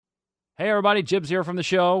Hey everybody, Jibs here from the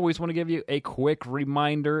show. We just want to give you a quick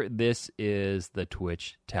reminder. This is the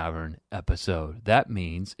Twitch Tavern episode. That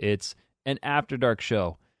means it's an After Dark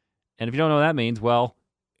show. And if you don't know what that means, well,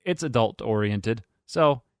 it's adult-oriented.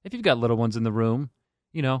 So if you've got little ones in the room,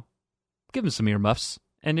 give them some earmuffs.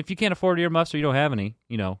 And if you can't afford earmuffs or you don't have any,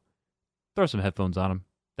 throw some headphones on them.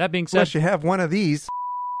 That being said... Unless you have one of these.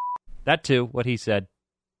 That too, what he said.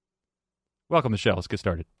 Welcome to the show. Let's get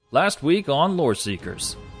started. Last week on Lore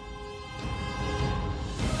Seekers.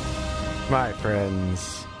 My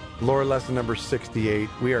friends, lore lesson number 68.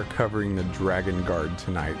 We are covering the Dragon Guard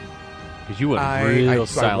tonight. Because you went real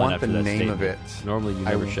silent I want after the that name statement. of it. Normally you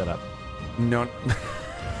never shut up. No.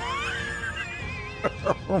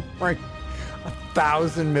 Oh my.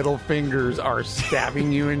 1,000 middle fingers are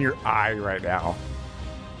stabbing you in your eye right now.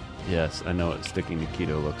 Yes, I know what sticking to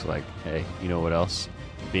keto looks like. Hey, you know what else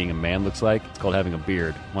being a man looks like? It's called having a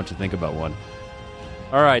beard. Why don't you think about one?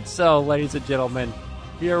 All right, so, ladies and gentlemen,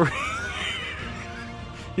 here we...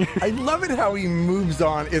 I love it how he moves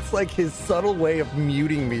on. It's like his subtle way of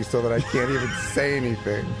muting me so that I can't even say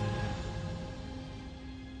anything.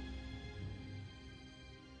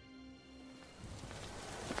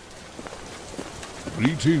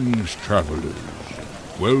 Greetings, travelers.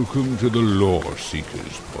 Welcome to the Lore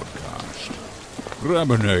Seekers podcast.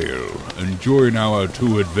 Grab an ale and join our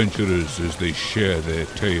two adventurers as they share their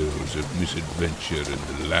tales of misadventure in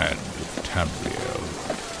the land of Tamriel.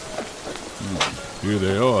 Here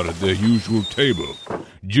they are at their usual table,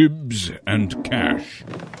 Jibs and Cash.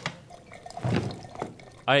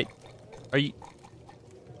 Are you...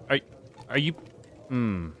 I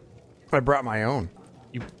brought my own.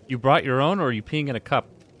 You brought your own, or are you peeing in a cup?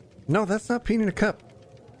 No, that's not peeing in a cup.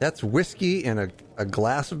 That's whiskey and a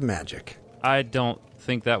glass of magic. I don't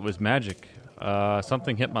think that was magic.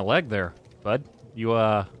 Something hit my leg there, bud.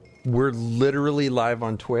 We're literally live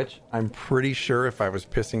on Twitch. I'm pretty sure if I was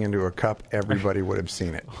pissing into a cup, everybody would have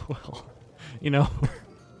seen it. Well,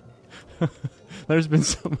 there's been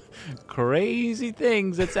some crazy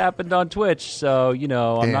things that's happened on Twitch, so,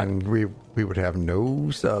 we would have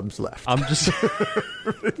no subs left. I'm just...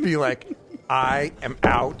 It'd be like, I am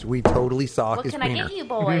out. We totally saw What his can I wiener. get you,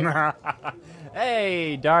 boys?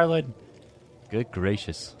 Hey, darling. Good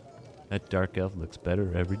gracious. That dark elf looks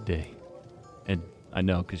better every day. And I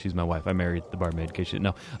know, because she's my wife. I married the barmaid, in case you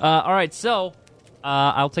didn't know. All right, so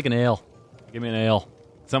I'll take an ale. Give me an ale.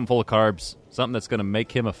 Something full of carbs. Something that's going to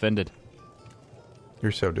make him offended.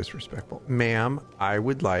 You're so disrespectful. Ma'am, I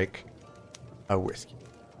would like a whiskey.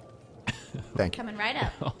 Thank you. Coming right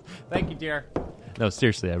up. Oh, thank you, dear. No,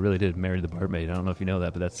 seriously, I really did marry the barmaid. I don't know if you know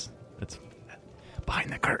that, but that's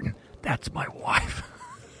behind the curtain. That's my wife.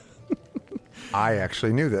 I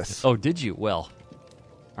actually knew this. Oh, did you? Well,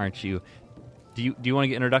 aren't you? Do you want to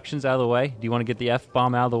get introductions out of the way? Do you want to get the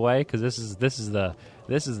F-bomb out of the way? Because this is the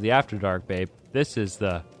After Dark, babe. This is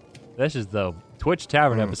the Twitch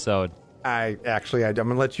Tavern episode. I'm going to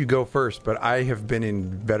let you go first, but I have been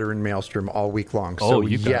in veteran maelstrom all week long. So,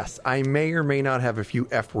 yes, I may or may not have a few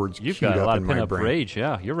F words You've queued got a up lot in of my pin-up brain. rage,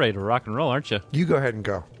 yeah. You're ready to rock and roll, aren't you? You go ahead and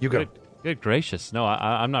go. You go. Good gracious. No,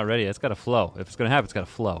 I'm not ready. It's got to flow. If it's going to happen, it's got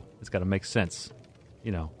to flow. It's got to make sense.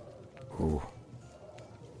 Ooh.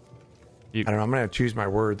 I don't know. I'm going to choose my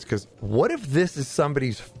words, because what if this is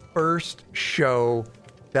somebody's first show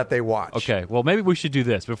that they watch? Okay, well, maybe we should do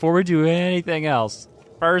this. Before we do anything else,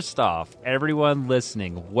 first off, everyone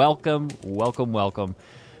listening, welcome. Let's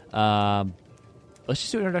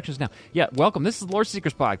just do introductions now. Yeah, welcome. This is Lore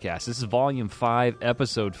Seekers Podcast. This is Volume 5,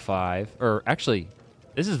 Episode 5. Or, actually,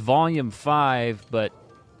 this is Volume 5, but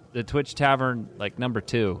the Twitch Tavern, number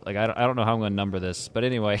 2. I don't know how I'm going to number this. But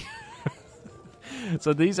anyway,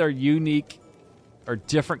 so these are unique or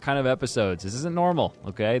different kind of episodes. This isn't normal,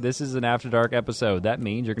 okay? This is an After Dark episode. That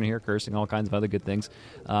means you're going to hear cursing, all kinds of other good things.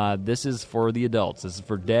 This is for the adults. This is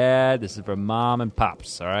for dad. This is for mom and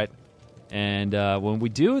pops, all right? And when we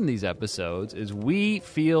do in these episodes is we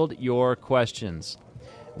field your questions.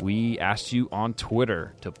 We asked you on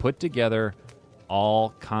Twitter to put together all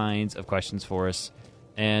kinds of questions for us.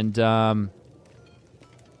 And, oh,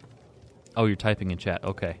 you're typing in chat.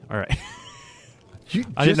 Okay, all right.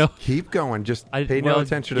 I didn't know. Keep going. Just pay no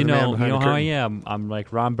attention to the man behind the curtain. You know how I am. I'm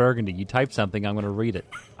like Ron Burgundy. You type something, I'm going to read it.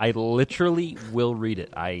 I literally will read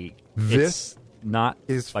it. This it's not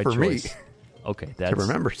is by for choice. me. Okay, to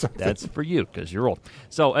remember something. That's for you because you're old.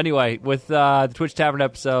 So anyway, with the Twitch Tavern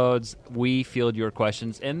episodes, we field your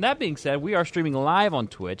questions. And that being said, we are streaming live on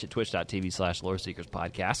Twitch at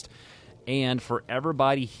twitch.tv/LoreSeekersPodcast. And for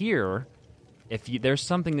everybody here, if there's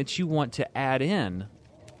something that you want to add in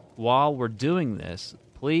while we're doing this,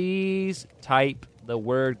 please type the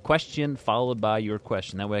word question followed by your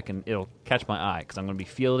question. That way it'll catch my eye because I'm going to be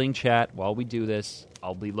fielding chat while we do this.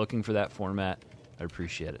 I'll be looking for that format. I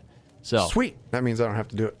appreciate it. So Sweet. That means I don't have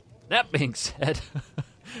to do it. That being said,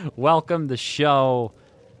 welcome to the show.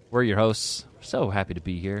 We're your hosts. We're so happy to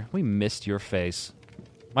be here. We missed your face.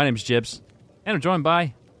 My name's Jibs, and I'm joined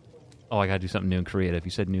by... Oh, I got to do something new and creative.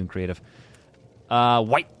 You said new and creative.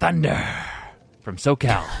 White Thunder from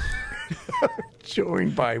SoCal.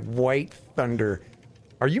 Joined by White Thunder.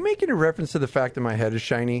 Are you making a reference to the fact that my head is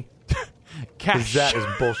shiny? Cash. That is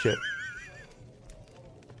bullshit.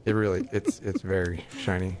 It really, it's very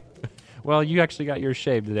shiny. Well, you actually got yours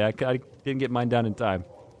shaved today. I didn't get mine done in time.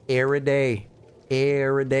 Air a day,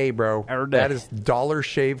 bro. Air a day. That is Dollar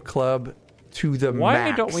Shave Club to the Why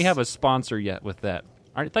max. don't we have a sponsor yet with that?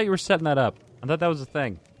 I thought you were setting that up. I thought that was a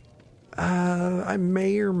thing. I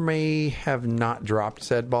may or may have not dropped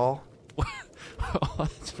said ball. Oh,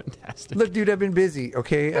 that's fantastic. Look, dude, I've been busy.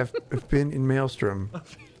 Okay, I've been in Maelstrom.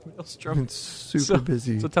 I've Maelstrom. been super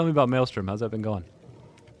busy. So tell me about Maelstrom. How's that been going?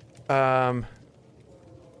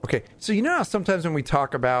 Okay, so you know how sometimes when we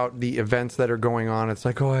talk about the events that are going on, it's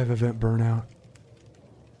like, oh, I have event burnout.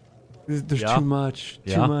 There's Yeah. too much.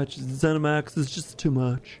 Yeah. Too much. ZeniMax is just too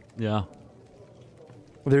much. Yeah.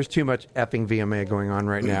 There's too much effing VMA going on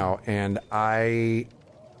right now, and okay.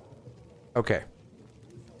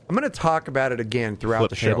 I'm going to talk about it again throughout Flip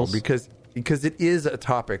the show tables? because it is a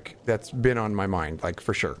topic that's been on my mind, like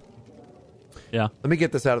for sure. Yeah. Let me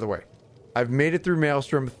get this out of the way. I've made it through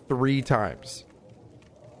Maelstrom 3 times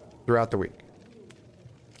throughout the week.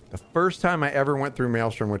 The first time I ever went through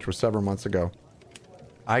Maelstrom, which was several months ago,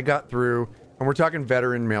 I got through, and we're talking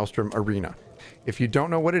veteran Maelstrom Arena. If you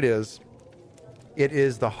don't know what it is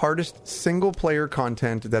the hardest single-player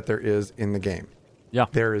content that there is in the game. Yeah.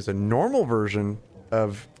 There is a normal version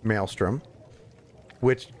of Maelstrom,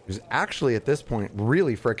 which is actually, at this point,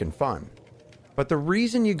 really freaking fun. But the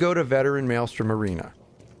reason you go to Veteran Maelstrom Arena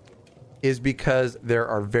is because there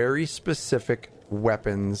are very specific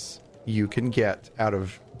weapons you can get out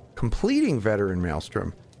of completing Veteran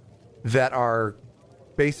Maelstrom that are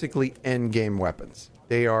basically end-game weapons.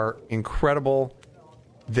 They are incredible.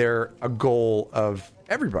 They're a goal of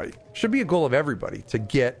everybody. Should be a goal of everybody to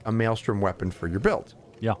get a Maelstrom weapon for your build.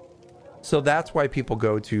 Yeah. So that's why people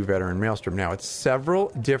go to Veteran Maelstrom. Now, it's several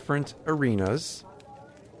different arenas,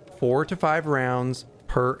 4 to 5 rounds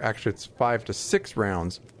per... Actually, it's 5 to 6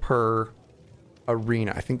 rounds per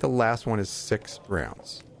arena. I think the last one is 6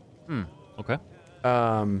 rounds. Okay.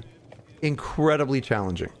 Incredibly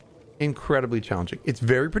challenging. Incredibly challenging. It's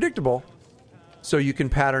very predictable, so you can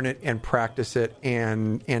pattern it and practice it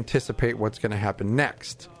and anticipate what's going to happen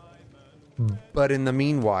next. But in the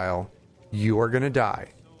meanwhile, you are going to die.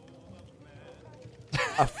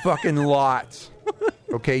 A fucking lot.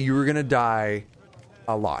 Okay, you are going to die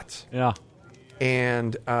a lot. Yeah.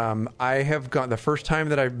 And I have gone... The first time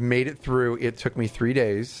that I made it through, it took me 3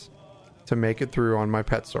 days to make it through on my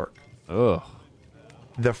pet stork. Ugh.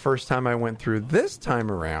 The first time I went through this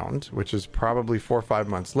time around, which is probably 4 or 5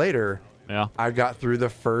 months later, Yeah. I got through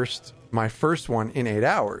my first one in 8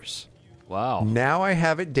 hours. Wow. Now I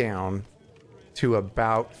have it down to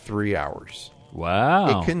about 3 hours.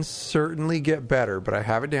 Wow. It can certainly get better, but I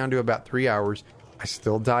have it down to about 3 hours. I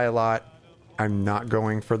still die a lot. I'm not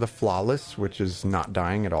going for the flawless, which is not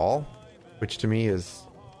dying at all, which to me is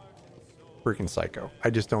freaking psycho. I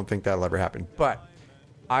just don't think that'll ever happen. But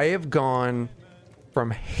I have gone from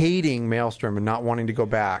hating Maelstrom and not wanting to go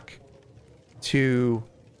back to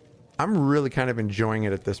I'm really kind of enjoying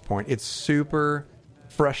it at this point. It's super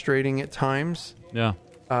frustrating at times. Yeah.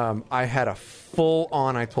 I had a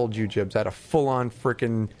full-on, I told you, Jibs, I had a full-on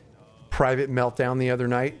freaking private meltdown the other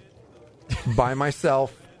night by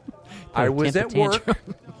myself. I was at work.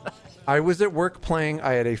 I was at work playing.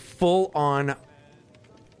 I had a full-on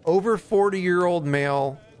over 40-year-old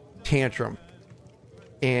male tantrum.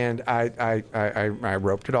 And I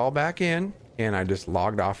roped it all back in, and I just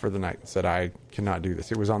logged off for the night and said, I cannot do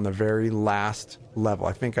this. It was on the very last level.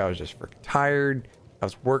 I think I was just freaking tired. I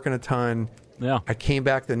was working a ton. Yeah. I came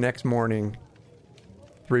back the next morning,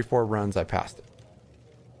 3-4 runs, I passed it.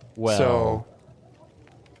 Well. So,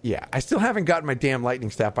 yeah. I still haven't gotten my damn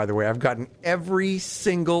lightning staff, by the way. I've gotten every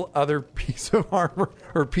single other piece of armor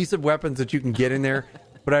or piece of weapons that you can get in there,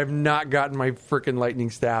 but I've not gotten my freaking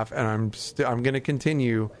lightning staff, and I'm going to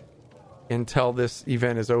continue until this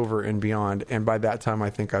event is over and beyond. And by that time,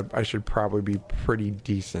 I think I should probably be pretty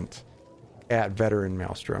decent at Veteran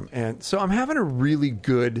Maelstrom. And so I'm having a really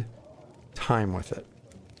good time with it.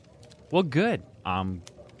 Well, good. I'm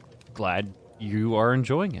glad you are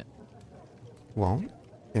enjoying it. Well,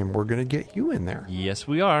 and we're going to get you in there. Yes,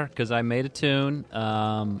 we are, because I made a tune.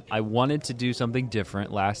 I wanted to do something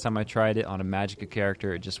different. Last time I tried it on a Magicka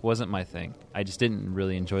character, it just wasn't my thing. I just didn't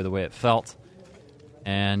really enjoy the way it felt.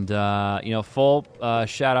 And, full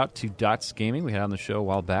shout-out to Dots Gaming. We had on the show a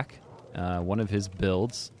while back. One of his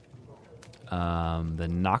builds, the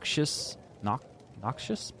Noxious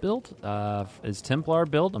build, is Templar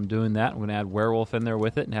build. I'm doing that. I'm going to add Werewolf in there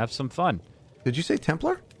with it and have some fun. Did you say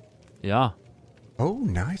Templar? Yeah. Oh,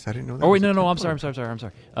 nice. I didn't know that. Oh, wait, no. I'm sorry.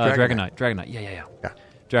 Dragon Knight. Yeah.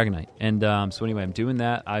 Dragon Knight. And so anyway, I'm doing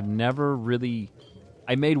that. I've never really...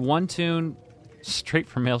 I made one tune straight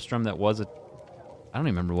from Maelstrom that was I don't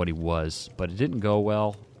even remember what he was, but it didn't go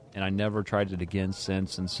well, and I never tried it again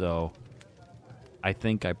since, and so I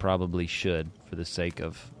think I probably should for the sake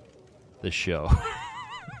of the show.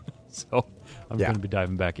 So I'm going to be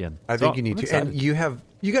diving back in. I think you need to. And you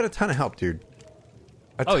got a ton of help, dude.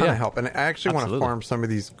 A ton of help. And I actually want to farm some of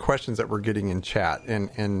these questions that we're getting in chat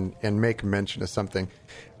and make mention of something.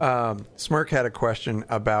 Smirk had a question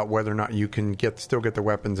about whether or not you can still get the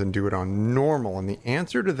weapons and do it on normal. And the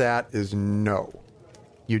answer to that is no.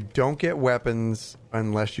 You don't get weapons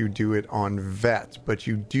unless you do it on vet, but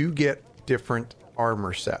you do get different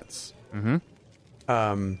armor sets.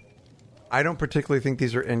 Mm-hmm. I don't particularly think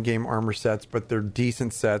these are endgame armor sets, but they're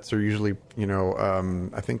decent sets. They're usually,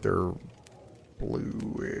 I think they're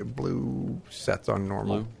blue sets on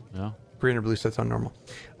normal. Green or blue sets on normal.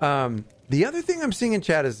 The other thing I'm seeing in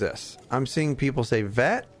chat is this. I'm seeing people say,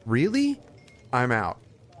 vet? Really? I'm out.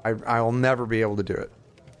 I'll never be able to do it.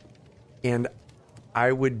 And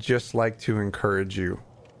I would just like to encourage you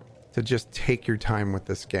to just take your time with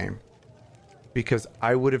this game. Because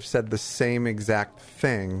I would have said the same exact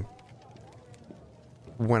thing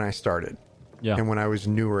when I started. Yeah. And when I was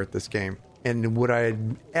newer at this game. And would I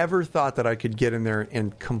had ever thought that I could get in there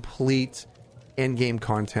and complete endgame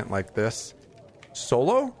content like this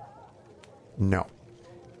solo? No.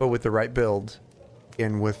 But with the right build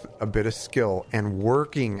and with a bit of skill and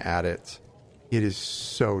working at it, it is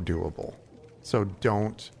so doable. So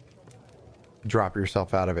don't drop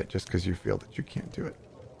yourself out of it just because you feel that you can't do it.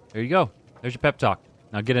 There you go. There's your pep talk.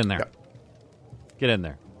 Now get in there. Yep. Get in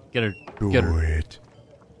there. Get her.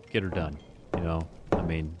 Get her done.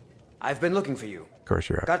 I've been looking for you. Of course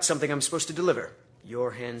you're out. Got something I'm supposed to deliver.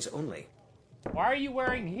 Your hands only. Why are you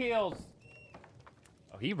wearing heels?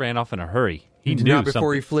 Oh, he ran off in a hurry. He knew not before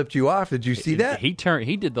something. He flipped you off. Did you see that? He turned.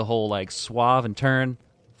 He did the whole suave and turn,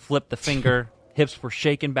 flip the finger, hips were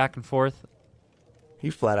shaking back and forth. He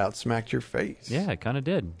flat out smacked your face. Yeah, it kind of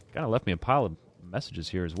did. Kind of left me a pile of messages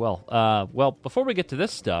here as well. Well, before we get to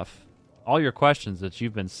this stuff, all your questions that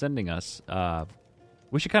you've been sending us,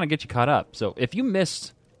 we should kind of get you caught up. So if you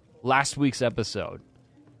missed last week's episode,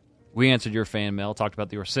 we answered your fan mail, talked about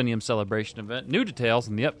the Orsinium celebration event, new details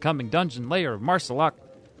on the upcoming dungeon layer of Marsalak,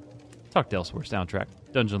 talked Elsewhere soundtrack,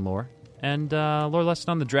 dungeon lore, and lore lesson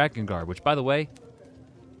on the Dragon Guard, which, by the way,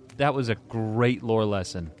 that was a great lore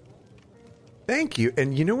lesson. Thank you.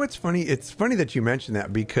 And you know what's funny? It's funny that you mentioned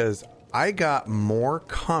that because I got more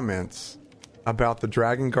comments about the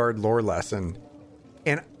Dragon Guard lore lesson,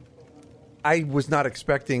 and I was not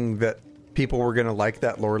expecting that people were going to like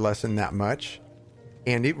that lore lesson that much,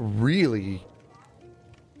 and it really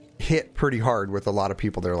hit pretty hard with a lot of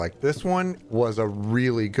people. They're like, this one was a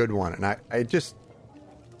really good one, and I just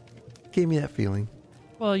gave me that feeling.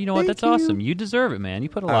 Well, you know what? That's awesome. You deserve it, man. You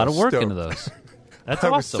put a lot of work into those. That's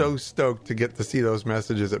awesome. I was so stoked to get to see those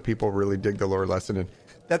messages that people really dig the lore lesson and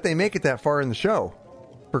that they make it that far in the show,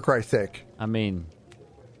 for Christ's sake. I mean,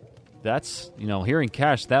 that's, hearing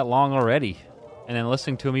Cash that long already and then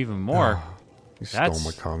listening to him even more. You stole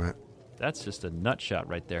my comment. That's just a nut shot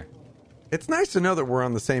right there. It's nice to know that we're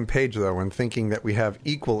on the same page, though, and thinking that we have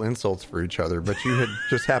equal insults for each other, but you had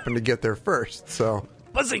just happened to get there first, so...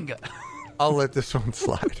 Bazinga! I'll let this one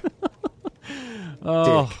slide.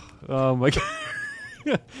 Oh my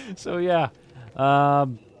God. So, yeah.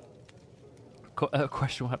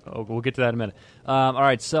 Question. We'll get to that in a minute. All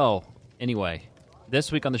right, so, anyway,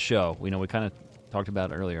 this week on the show, we kind of talked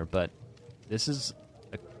about it earlier, but this is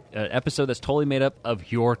an episode that's totally made up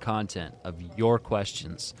of your content, of your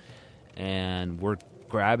questions. And we're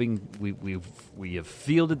grabbing, we have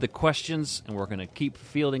fielded the questions, and we're going to keep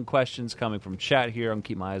fielding questions coming from chat here. I'm going to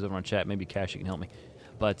keep my eyes over on chat. Maybe Cash, you can help me.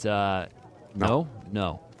 But no,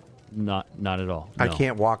 not at all. No. I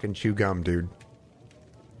can't walk and chew gum, dude.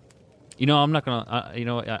 I'm not going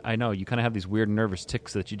to, I know, you kind of have these weird nervous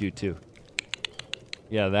tics that you do, too.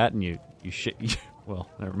 Yeah, that and you shit. Well,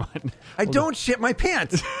 never mind. I don't shit my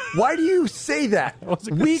pants. Why do you say that?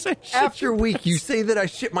 Week after week, you say that I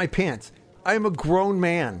shit my pants. I am a grown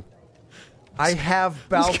man. I have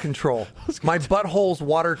bowel control. My butthole's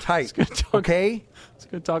watertight. Okay? I was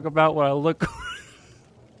going to talk about what I look.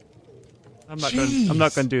 I'm not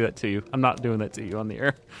going to do that to you. I'm not doing that to you on the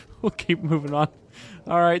air. We'll keep moving on.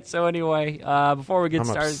 All right. So anyway, before we get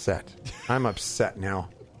started, I'm upset now.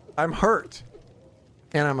 I'm hurt,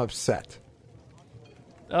 and I'm upset.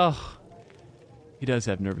 Oh, he does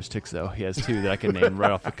have nervous tics, though. He has 2 that I can name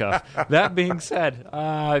right off the cuff. That being said,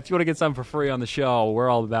 if you want to get something for free on the show, we're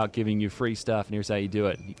all about giving you free stuff, and here's how you do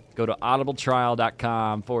it. You go to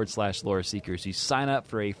audibletrial.com/Lore Seekers. You sign up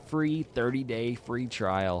for a free 30-day free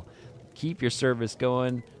trial. Keep your service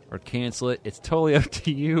going or cancel it. It's totally up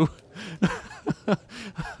to you.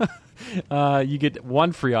 You get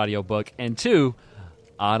 1 free audiobook and 2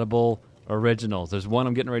 Audible originals. There's 1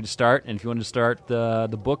 I'm getting ready to start, and if you want to start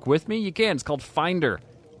the book with me, you can. It's called Finder.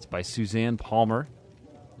 It's by Suzanne Palmer.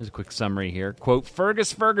 There's a quick summary here. Quote,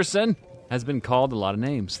 Fergus Ferguson has been called a lot of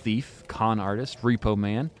names. Thief, con artist, repo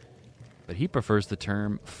man. But he prefers the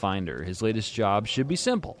term Finder. His latest job should be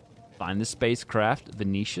simple. Find the spacecraft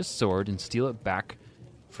Venetia's sword and steal it back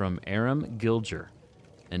from Aram Gilger,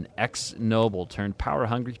 an ex-noble turned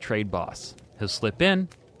power-hungry trade boss. He'll slip in,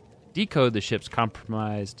 decode the ship's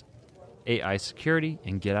compromised AI security,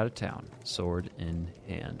 and get out of town, sword in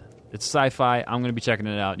hand. It's sci-fi. I'm going to be checking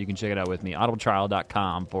it out. You can check it out with me.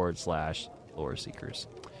 audibletrial.com/Lore Seekers.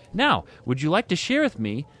 Now, would you like to share with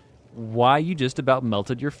me why you just about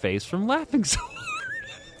melted your face from laughing so hard?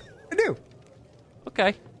 I do.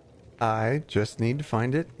 Okay. I just need to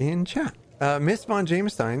find it in chat. Miss Von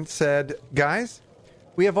Jamestein said, guys,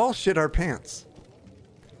 we have all shit our pants.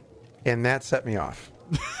 And that set me off.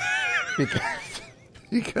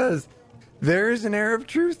 because there is an air of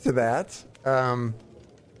truth to that.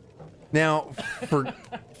 Now,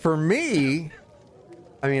 for me,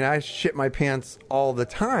 I mean, I shit my pants all the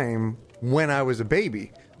time when I was a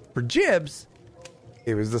baby. For Jibs,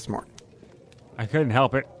 it was this morning. I couldn't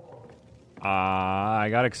help it. I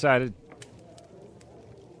got excited.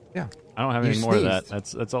 Yeah. I don't have any more of that.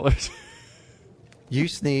 That's all there's. You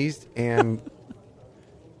sneezed, and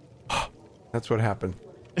that's what happened.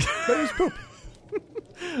 But it was poop.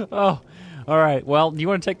 Oh, all right. Well, do you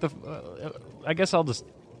want to take the... I guess I'll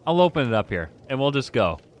open it up here, and we'll just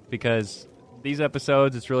go. Because these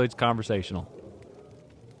episodes, it's conversational.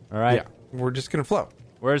 All right? Yeah. We're just going to flow.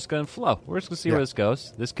 We're just going to flow. We're just going to see where this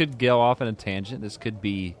goes. This could go off in a tangent. This could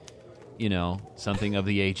be, something of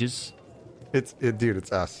the ages. Dude,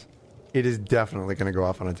 it's us. It is definitely going to go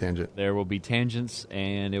off on a tangent. There will be tangents,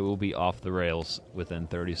 and it will be off the rails within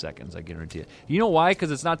 30 seconds, I guarantee it. You know why?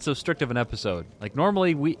 Because it's not so strict of an episode. Like,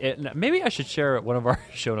 normally, maybe I should share one of our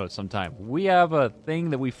show notes sometime. We have a thing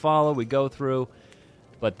that we follow, we go through,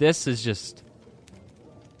 but this is just...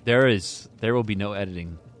 There will be no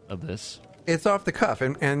editing of this. It's off the cuff,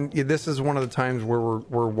 and this is one of the times where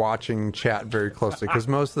we're watching chat very closely, because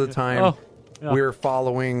most of the time we're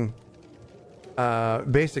following...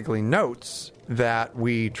 basically notes that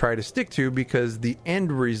we try to stick to, because the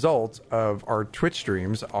end result of our Twitch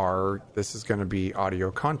streams are this is going to be audio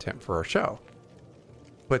content for our show.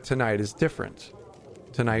 But tonight is different.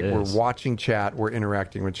 Tonight we're watching chat, we're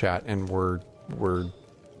interacting with chat, and we're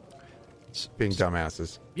being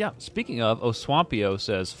dumbasses. Yeah. Speaking of, Oswampio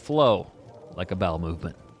says flow like a bowel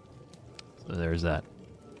movement. So there's that.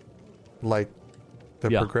 Like the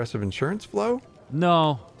Progressive Insurance flow?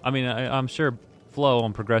 No. I mean, I'm sure flow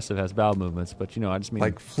on Progressive has bowel movements, but, I just mean...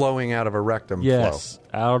 Like flowing out of a rectum yes,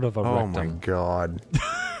 flow. Out of a rectum. Oh, my God.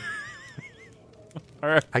 All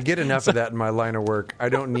right. I get enough of that in my line of work. I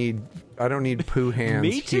don't need poo hands.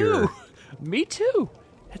 Me too. Here. Me too.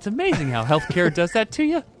 It's amazing how healthcare does that to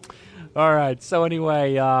you. All right. So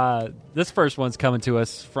anyway, this first one's coming to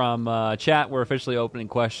us from chat. We're officially opening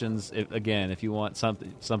questions. If you want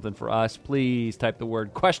something for us, please type the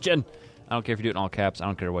word question. I don't care if you do it in all caps. I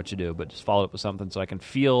don't care what you do, but just follow up with something so I can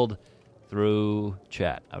field through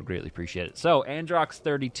chat. I would greatly appreciate it. So,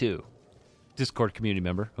 Androx32, Discord community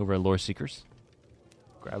member over at Lore Seekers.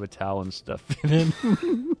 Grab a towel and stuff it in.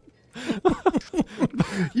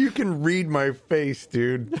 You can read my face,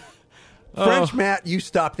 dude. French Matt, you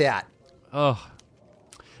stop that. Oh.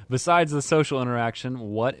 Besides the social interaction,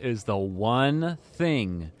 what is the one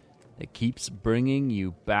thing that keeps bringing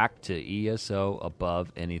you back to ESO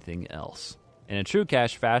above anything else? In a true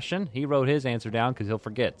Cash fashion, he wrote his answer down because he'll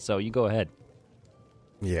forget. So you go ahead.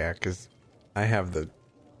 Yeah, because I have the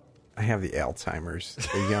Alzheimer's,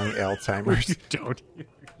 the young Alzheimer's. You don't. You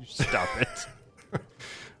stop it.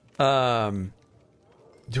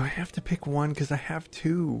 Do I have to pick one? Because I have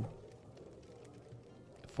two.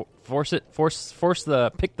 Force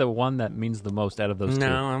pick the one that means the most out of those two.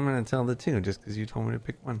 No, I'm going to tell the two just because you told me to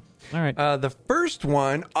pick one. All right. The first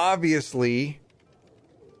one, obviously,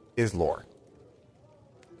 is lore.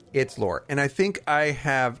 It's lore. And I think I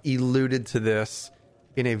have alluded to this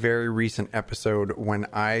in a very recent episode when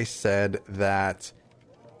I said that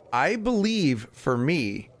I believe, for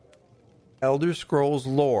me, Elder Scrolls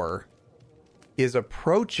lore is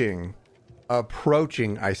approaching my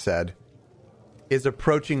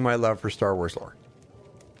love for Star Wars lore.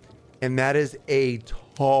 And that is a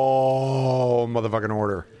tall motherfucking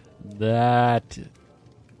order.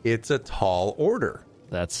 It's a tall order.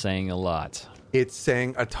 That's saying a lot. It's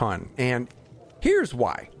saying a ton. And here's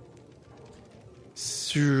why.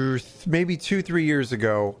 Maybe 2-3 years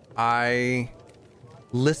ago, I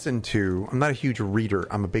listened to... I'm not a huge reader.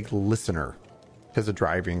 I'm a big listener because of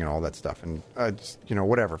driving and all that stuff. And just,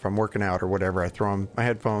 whatever. If I'm working out or whatever, I throw on my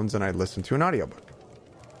headphones and I listen to an audiobook.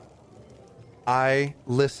 I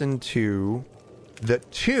listened to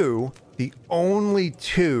the only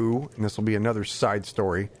two, and this will be another side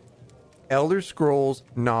story, Elder Scrolls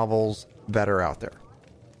novels that are out there.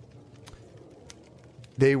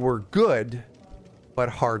 They were good, but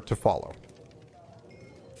hard to follow.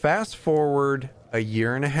 Fast forward a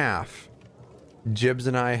year and a half, Jibbs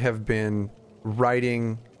and I have been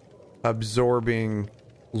writing, absorbing,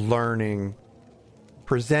 learning,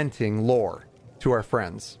 presenting lore to our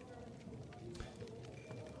friends.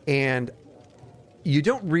 And you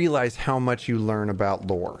don't realize how much you learn about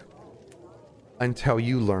lore until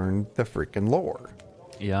you learn the freaking lore.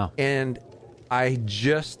 Yeah. And I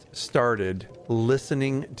just started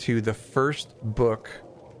listening to the first book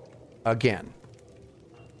again.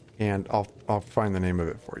 And I'll find the name of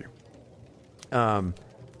it for you.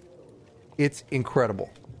 It's incredible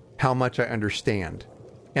how much I understand.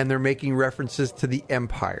 And they're making references to the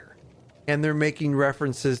Empire. And they're making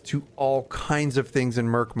references to all kinds of things in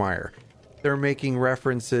Murkmire. They're making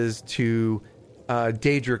references to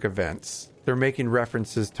Daedric events. They're making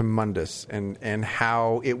references to Mundus and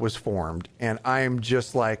how it was formed. And I am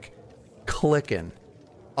just like clicking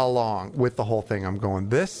along with the whole thing. I'm going,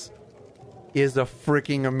 this is a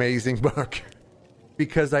freaking amazing book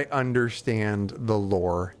because I understand the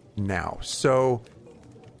lore now. So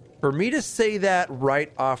for me to say that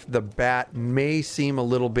right off the bat may seem a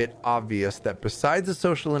little bit obvious that besides the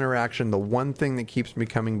social interaction, the one thing that keeps me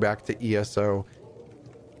coming back to ESO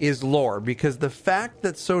is lore, because the fact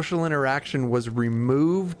that social interaction was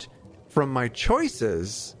removed from my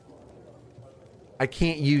choices, I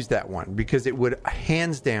can't use that one because it would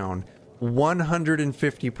hands down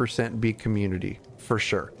 150% be community for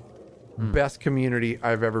sure. Best community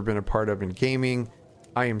I've ever been a part of in gaming.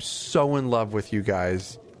 I am so in love with you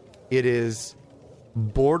guys. It is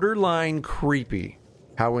borderline creepy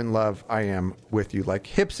how in love I am with you. Like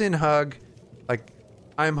hips in hug, like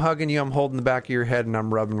I'm hugging you, I'm holding the back of your head, and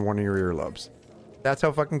I'm rubbing one of your earlobes. That's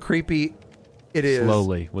how fucking creepy it is.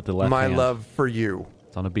 Slowly with the left my hand. love for you.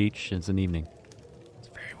 It's on a beach. It's an evening. It's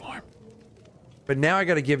very warm. But now I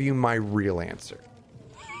got to give you my real answer.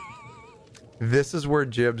 This is where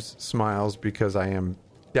Jibbs smiles because I am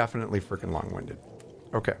definitely freaking long-winded.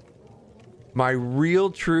 Okay. My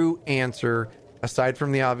real true answer, aside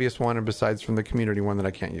from the obvious one and besides from the community one that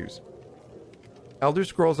I can't use. Elder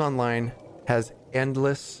Scrolls Online has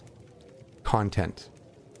endless content.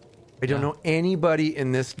 I don't know anybody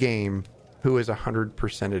in this game who has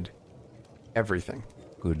 100%ed everything.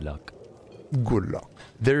 Good luck. Good luck.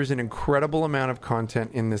 There's an incredible amount of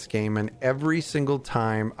content in this game, and every single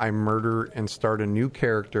time I murder and start a new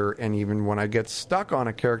character, and even when I get stuck on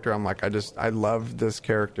a character, I'm like, I love this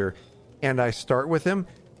character, and I start with him,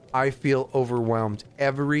 I feel overwhelmed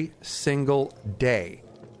every single day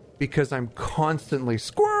because I'm constantly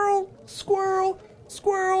squirrel,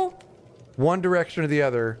 one direction or the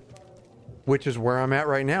other, which is where I'm at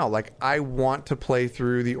right now. Like, I want to play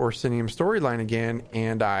through the Orsinium storyline again,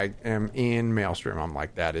 and I am in Maelstrom. I'm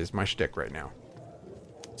like, that is my shtick right now.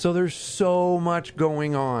 So there's so much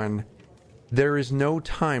going on. There is no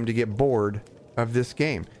time to get bored of this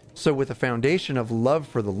game. So with a foundation of love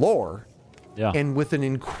for the lore, and with an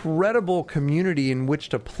incredible community in which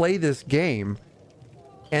to play this game,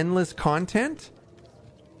 endless content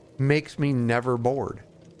makes me never bored.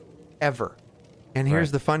 Ever. And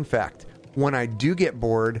here's the fun fact. When I do get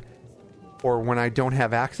bored, or when I don't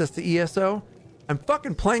have access to ESO, I'm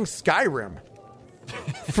fucking playing Skyrim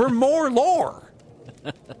for more lore.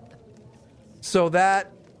 So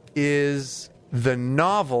that is the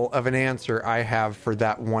novel of an answer I have for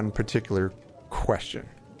that one particular question.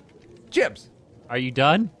 Jibbs. Are you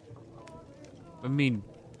done? I mean...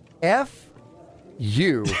 F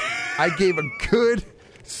you. I gave a good,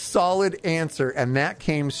 Solid answer, and that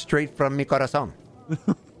came straight from mi corazón.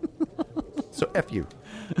 So F you.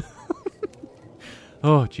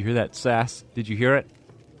 Oh, did you hear that sass? Did you hear it?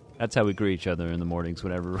 That's how we greet each other in the mornings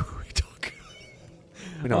whenever we talk.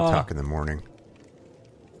 We don't talk in the morning.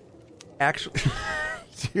 Actually,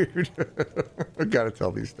 dude, I gotta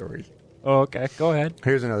tell these stories. Oh, okay. Go ahead.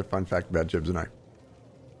 Here's another fun fact about Jibs and I.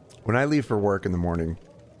 When I leave for work in the morning,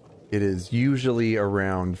 it is usually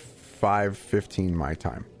around 5:15 my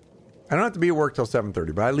time. I don't have to be at work till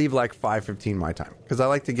 7:30, but I leave like 5:15 my time because I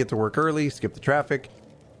like to get to work early, skip the traffic,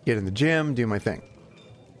 get in the gym, do my thing.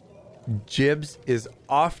 Jibs is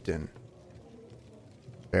often,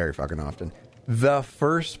 very fucking often, the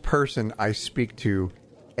first person I speak to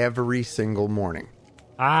every single morning.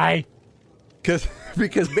 Because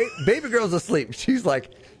baby girl's asleep. She's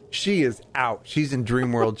like, she is out. She's in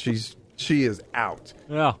dream world. She is out.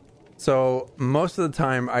 Yeah. So most of the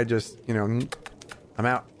time I just, I'm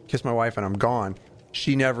out, kiss my wife, and I'm gone.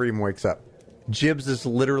 She never even wakes up. Jibs is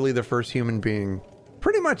literally the first human being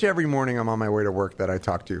pretty much every morning I'm on my way to work that I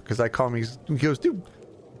talk to. Because I call him, he goes, dude,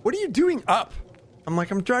 what are you doing up? I'm like,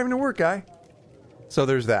 I'm driving to work, guy. So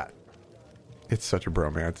there's that. It's such a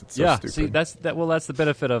bromance. It's so stupid. See, that's the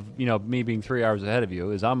benefit of, me being 3 hours ahead of you,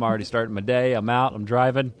 is I'm already starting my day. I'm out. I'm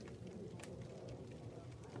driving.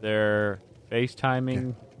 They're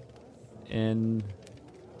FaceTiming in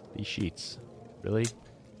the sheets. Really?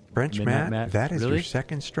 French Matt, that is really? your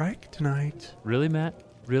second strike tonight. Really, Matt?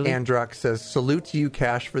 Really? Androx says, salute to you,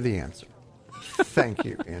 Cash, for the answer. Thank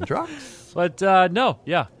you, Androx. But, no,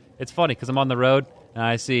 yeah. It's funny because I'm on the road and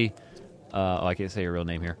I see, I can't say your real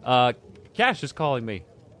name here. Cash is calling me.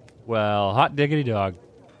 Well, hot diggity dog.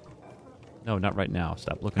 No, not right now.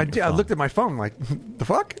 Stop looking at your phone. I looked at my phone like, the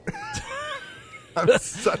fuck? I'm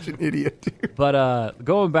such an idiot, dude. But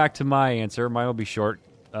going back to my answer, mine will be short.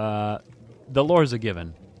 The lore's a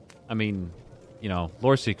given. I mean,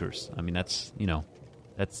 lore seekers. I mean, that's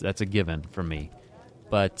a given for me.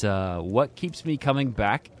 But what keeps me coming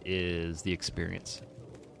back is the experience.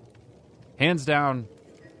 Hands down,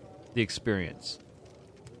 the experience.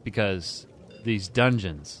 Because these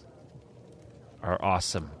dungeons are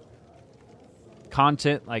awesome.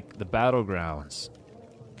 Content like the Battlegrounds,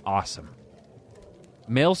 awesome.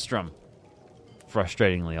 Maelstrom,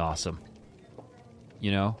 frustratingly awesome.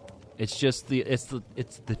 It's just it's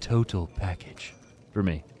the total package for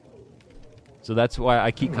me. So that's why I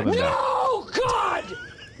keep coming back. No, God!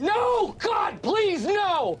 No, God, please,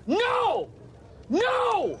 no! No!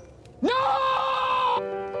 No! No!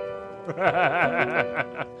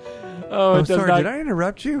 Oh, sorry, did I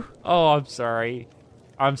interrupt you? Oh, I'm sorry.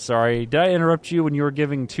 Did I interrupt you when you were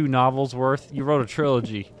giving 2 novels worth? You wrote a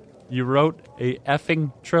trilogy. You wrote a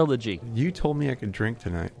effing trilogy. You told me I could drink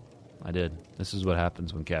tonight. I did. This is what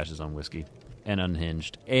happens when Cash is on whiskey and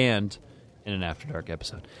unhinged and in an After Dark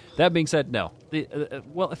episode. That being said, no.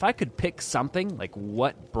 Well, if I could pick something, like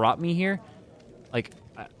what brought me here, like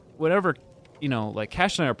whatever, like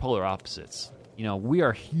Cash and I are polar opposites. We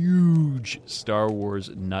are huge Star Wars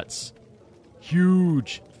nuts.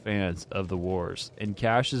 Huge fans of the Wars. And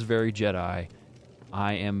Cash is very Jedi.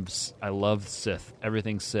 I love Sith.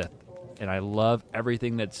 Everything Sith. And I love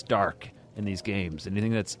everything that's dark in these games.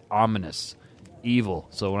 Anything that's ominous. Evil.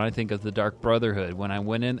 So when I think of the Dark Brotherhood, when I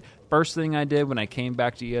went in, first thing I did when I came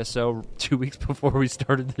back to ESO 2 weeks before we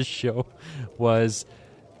started this show was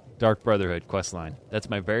Dark Brotherhood questline. That's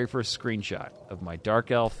my very first screenshot of my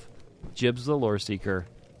Dark Elf, Jibs the Lore Seeker,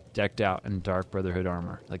 decked out in Dark Brotherhood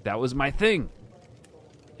armor. Like, that was my thing.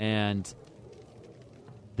 And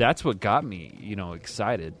that's what got me,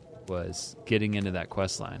 excited, was getting into that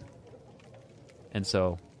questline. And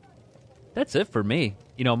so that's it for me.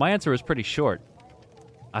 My answer was pretty short.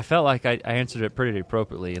 I felt like I answered it pretty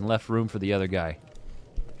appropriately and left room for the other guy.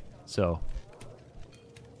 So.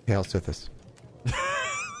 Hail Sithis.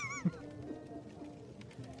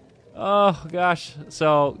 Oh, gosh.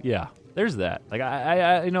 So, yeah. There's that. Like,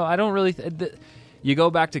 I don't really... you go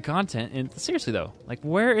back to content, and seriously, though, like,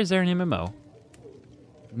 where is there an MMO?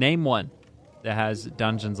 Name one that has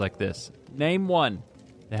dungeons like this. Name one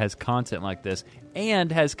that has content like this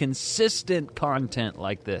and has consistent content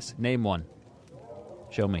like this. Name one.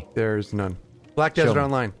 Show me. There's none. Black Desert me.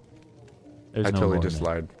 Online. There's I no totally more just than that.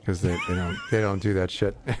 lied because they don't do that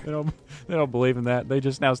shit. They don't believe in that. They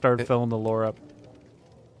just now started filling the lore up.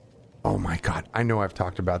 Oh my god! I know I've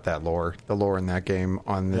talked about the lore in that game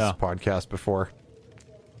on this podcast before.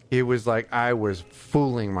 It was like I was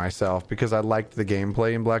fooling myself because I liked the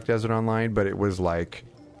gameplay in Black Desert Online, but it was like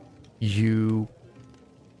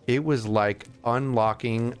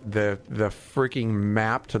unlocking the freaking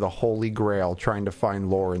map to the Holy Grail trying to find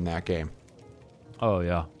lore in that game. Oh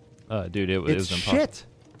yeah, dude, it was It's impossible. shit.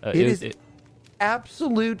 It is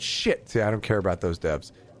absolute shit. See, I don't care about those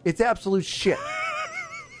devs. It's absolute shit.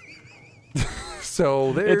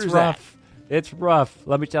 So there's It's rough. It's rough.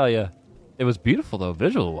 Let me tell you. It was beautiful though,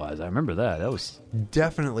 visual wise. I remember that. That was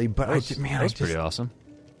definitely. But that was pretty awesome.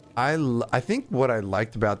 I think what I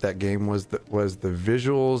liked about that game was the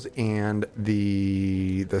visuals and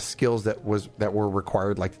the skills that were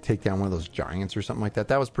required, like to take down one of those giants or something like that.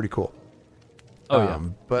 That was pretty cool. Oh yeah.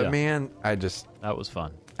 But yeah. man, that was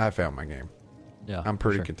fun. I found my game. Yeah, I'm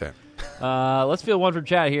pretty sure. content. Let's field one from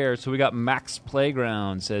chat here. So we got Max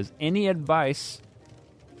Playground says, any advice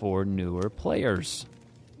for newer players?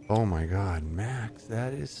 Oh my God, Max,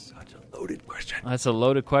 that is such a loaded question. That's a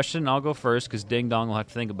loaded question. I'll go first because Ding Dong will have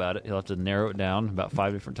to think about it. He'll have to narrow it down about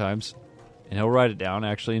 5 different times, and he'll write it down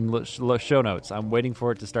actually in show notes. I'm waiting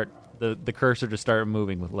for it to start the cursor to start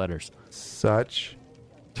moving with letters. Such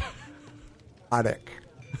addict.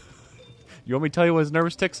 You want me to tell you what his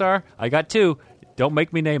nervous tics are? I got 2. Don't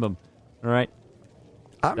make me name them. All right.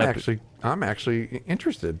 I'm actually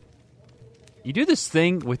interested. You do this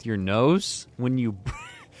thing with your nose when you,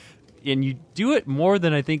 and you do it more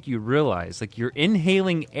than I think you realize. Like you're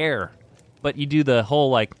inhaling air, but you do the whole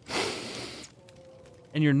like,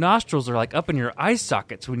 and your nostrils are like up in your eye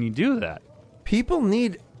sockets when you do that. People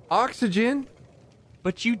need oxygen.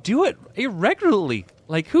 But you do it irregularly.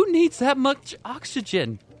 Like who needs that much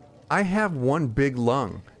oxygen? I have one big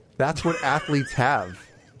lung. That's what athletes have.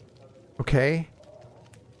 Okay?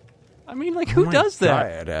 I mean, like who does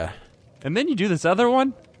that? God. And then you do this other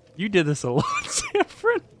one. You did this a lot,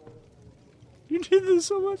 Sanford. You did this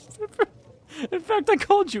so much different. In fact, I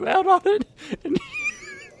called you out on it. And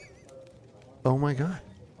Oh my God.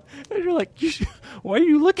 and you're like, why are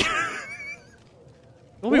you looking?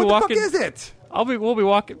 What the fuck is it? We'll be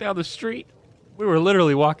walking down the street. We were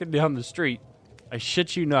literally walking down the street. I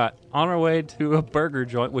shit you not. On our way to a burger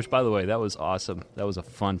joint, which, by the way, that was awesome. That was a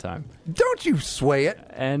fun time. Don't you sway it.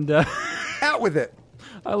 And Out with it.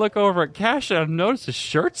 I look over at Cash and I notice his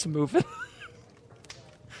shirt's moving.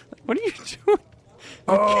 What are you doing?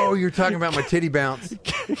 Oh, you're talking about my titty bounce.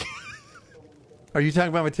 Are you talking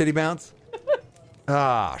about my titty bounce?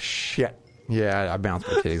 Ah, shit. Yeah, I bounce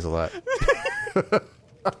my titties a lot.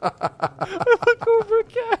 I look over at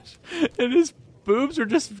Cash and his boobs are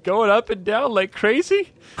just going up and down like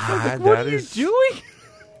crazy. Like, what are you doing?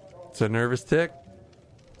 It's a nervous tick.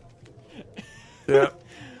 Yep.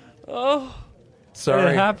 Oh.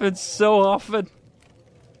 Sorry. It happens so often.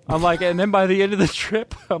 I'm like, and then by the end of the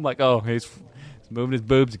trip, I'm like, oh, he's moving his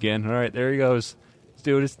boobs again. All right, there he goes. He's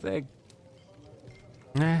doing his thing.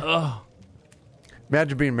 Oh.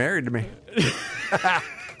 Imagine being married to me.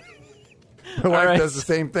 My wife does the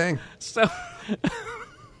same thing. So,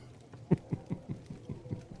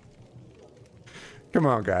 come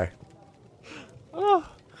on, guy.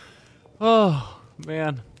 Oh,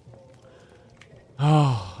 man.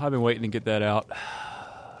 Oh, I've been waiting to get that out.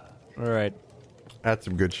 All right. That's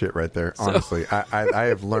some good shit right there. Honestly, I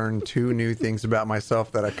have learned 2 new things about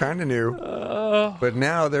myself that I kind of knew, but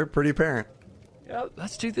now they're pretty apparent. Yeah,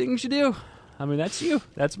 that's 2 things you do. I mean, that's you.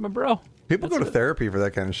 That's my bro. People go to therapy for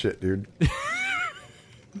that kind of shit, dude.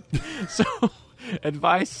 So,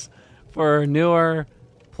 advice for a newer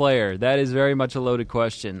player. That is very much a loaded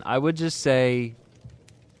question. I would just say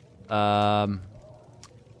you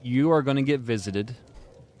are going to get visited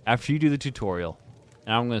after you do the tutorial.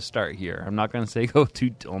 And I'm going to start here. I'm not going to say go to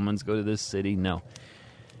Dolmens, go to this city. No.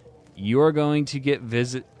 You are going to get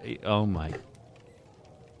Oh, my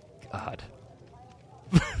God.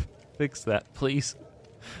 Fix that, please.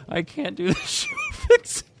 I can't do this show.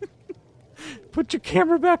 Fix it. Put your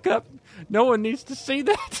camera back up. No one needs to see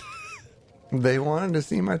that. They wanted to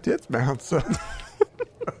see my tits bounce. So.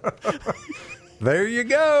 There you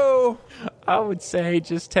go. I would say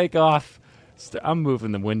just take off. I'm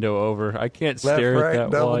moving the window over. I can't Left, stare right, at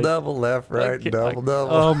that double, wall. double, left, right, double,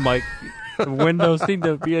 double. Oh, my. The windows need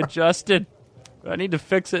to be adjusted. I need to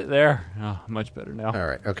fix it there. Oh, much better now. All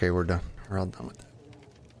right. Okay, we're done. We're all done with that.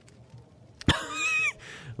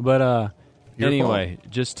 But Your anyway,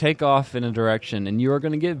 just take off in a direction, and you are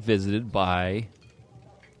going to get visited by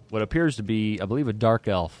what appears to be, I believe, a dark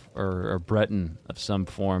elf or a Breton of some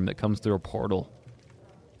form that comes through a portal.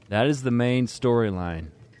 That is the main storyline.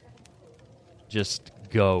 Just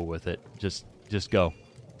go with it. Just go.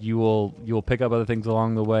 You will pick up other things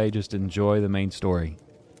along the way. Just enjoy the main story.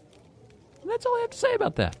 And that's all I have to say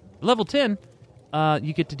about that. Level 10,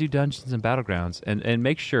 you get to do Dungeons and Battlegrounds, and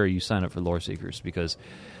make sure you sign up for Lore Seekers because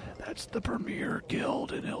that's the premier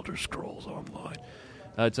guild in Elder Scrolls Online.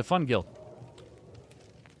 It's a fun guild.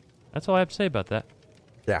 That's all I have to say about that.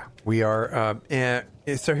 Yeah, we are. And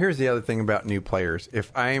so here's the other thing about new players.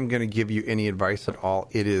 If I am going to give you any advice at all,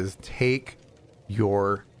 it is take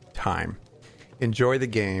your time. Enjoy the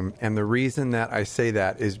game. And the reason that I say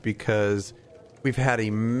that is because we've had a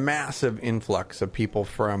massive influx of people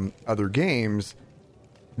from other games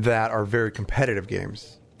that are very competitive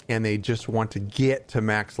games. And they just want to get to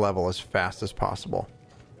max level as fast as possible.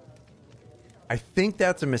 I think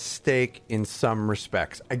that's a mistake in some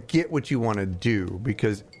respects. I get what you want to do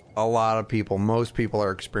because a lot of people, most people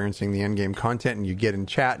are experiencing the endgame content and you get in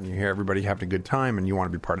chat and you hear everybody having a good time and you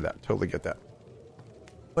want to be part of that. Totally get that.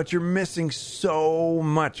 But you're missing so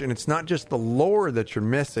much, and it's not just the lore that you're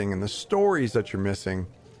missing and the stories that you're missing.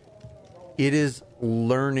 It is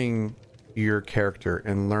learning your character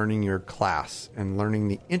and learning your class and learning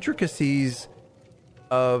the intricacies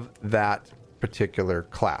of that particular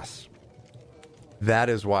class. That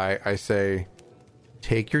is why I say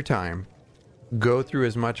take your time, go through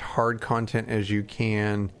as much hard content as you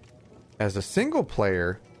can as a single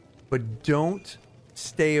player, but don't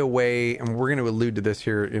stay away, and we're going to allude to this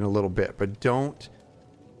here in a little bit, but don't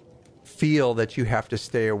feel that you have to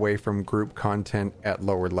stay away from group content at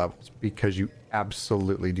lower levels, because you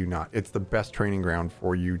absolutely do not. It's the best training ground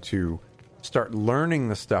for you to start learning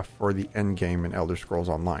the stuff for the end game in Elder Scrolls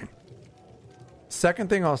Online. Second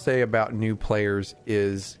thing I'll say about new players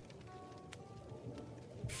is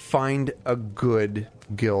find a good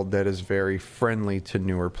guild that is very friendly to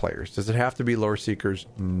newer players. Does it have to be lore seekers?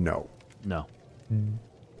 No.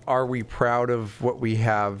 Are we proud of what we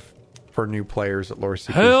have for new players at Lore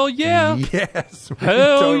Seekers? Hell yeah! Yes, we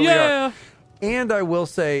hell totally yeah! are. And I will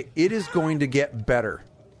say it is going to get better,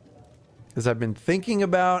 as I've been thinking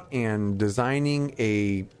about and designing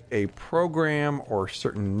a program or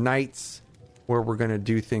certain nights where we're going to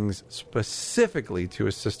do things specifically to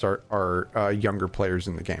assist our younger players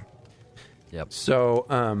in the game. Yep.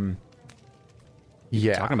 So,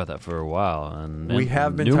 yeah, talking about that for a while, and we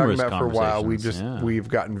have been talking about it for a while. Conversations. We've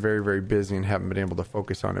gotten very, very busy and haven't been able to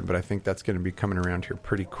focus on it. But I think that's going to be coming around here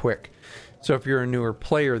pretty quick. So if you're a newer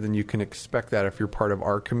player, then you can expect that if you're part of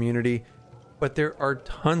our community. But there are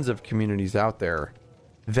tons of communities out there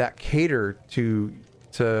that cater to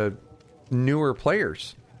newer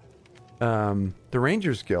players. The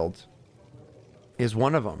Rangers Guild is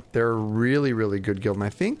one of them. They're a really, really good guild, and I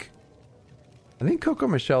think Coco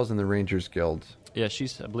Michelle's in the Rangers Guild. Yeah,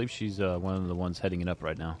 I believe she's one of the ones heading it up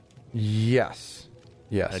right now. Yes,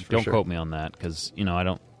 don't quote me on that because I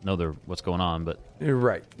don't know what's going on. But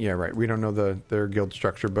right, yeah, right. We don't know their guild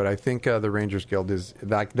structure, but I think the Rangers Guild is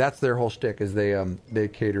that's their whole shtick. Is they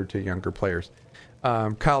cater to younger players.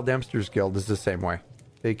 Kyle Dempster's guild is the same way.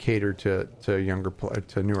 They cater to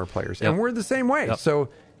newer players, and we're the same way. Yep. So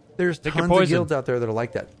there's tons of guilds out there that are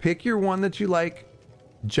like that. Pick your one that you like,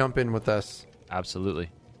 jump in with us, absolutely,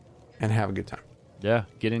 and have a good time. Yeah,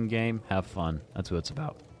 get in game, have fun. That's what it's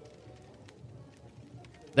about.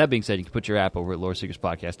 That being said, you can put your app over at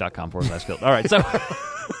loreseekerspodcast.com/guild. All right, so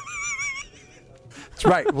that's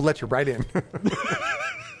right. We'll let you right in.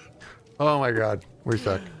 Oh my God, we're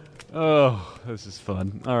stuck. Oh, this is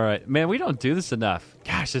fun. All right, man, we don't do this enough.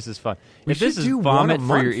 Gosh, this is fun. If this is vomit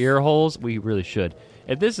for your ear holes, we really should.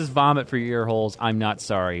 If this is vomit for your ear holes, I'm not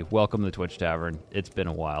sorry. Welcome to the Twitch Tavern. It's been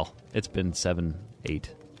a while. It's been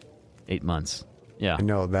 8 months. Yeah, I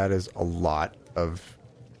know that is a lot of.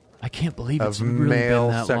 I can't believe it's really male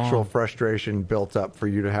been that sexual long. frustration built up for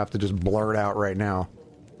you to have to just blurt out right now.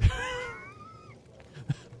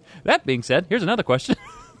 That being said, here's another question.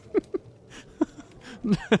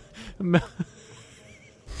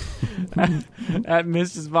 At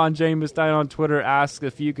Mrs. Von Jamestein on Twitter asks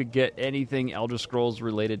if you could get anything Elder Scrolls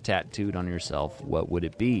related tattooed on yourself, what would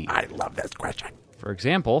it be? I love this question. For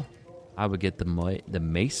example, I would get the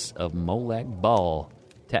Mace of Molag Bal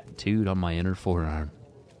tattooed on my inner forearm.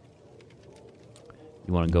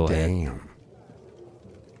 You want to go ahead? Damn.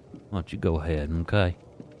 Why don't you go ahead, okay?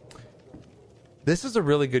 This is a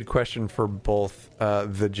really good question for both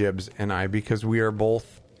the Jibs and I, because we are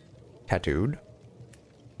both tattooed.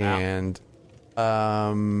 Wow. And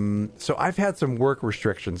so I've had some work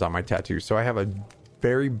restrictions on my tattoos. So I have a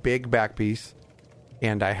very big back piece,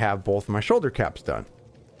 and I have both my shoulder caps done.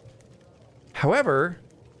 However,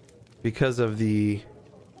 because of the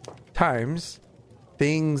times,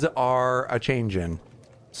 things are a-changin'.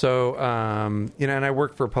 So, and I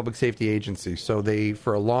work for a public safety agency. So they,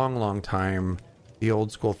 for a long, long time, the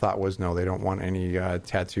old school thought was, no, they don't want any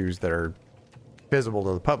tattoos that are visible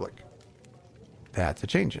to the public. That's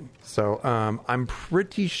a-changin'. So I'm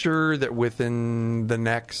pretty sure that within the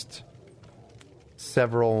next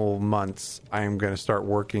several months, I am going to start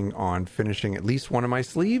working on finishing at least one of my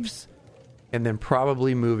sleeves and then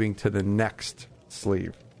probably moving to the next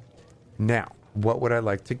sleeve. Now, what would I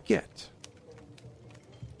like to get?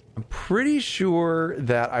 I'm pretty sure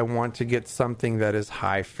that I want to get something that is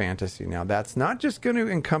high fantasy. Now, that's not just going to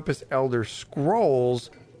encompass Elder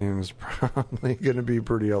Scrolls. It's probably going to be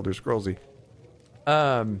pretty Elder Scrollsy.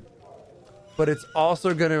 But it's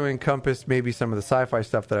also going to encompass maybe some of the sci-fi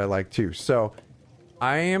stuff that I like too. So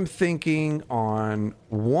I am thinking on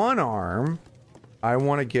one arm, I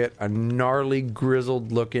want to get a gnarly,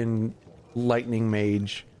 grizzled-looking lightning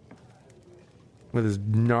mage with his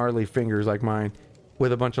gnarly fingers like mine,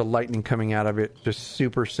 with a bunch of lightning coming out of it, just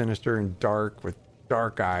super sinister and dark, with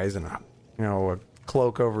dark eyes and a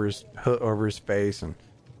cloak over his face, and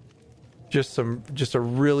just a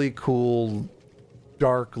really cool,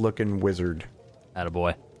 dark-looking wizard.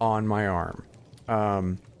 Attaboy. On my arm.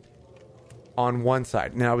 On one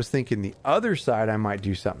side. Now, I was thinking the other side, I might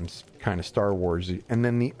do something kind of Star Wars-y. And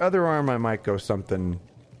then the other arm, I might go something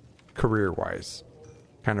career-wise.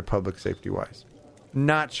 Kind of public safety-wise.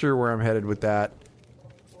 Not sure where I'm headed with that.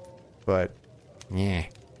 But, yeah.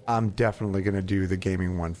 I'm definitely going to do the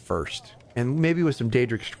gaming one first. And maybe with some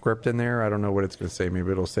Daedric script in there. I don't know what it's going to say.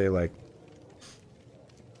 Maybe it'll say, like...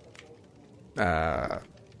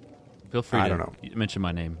 Feel free I to don't know. mention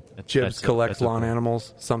my name. Jibs collects that's lawn okay.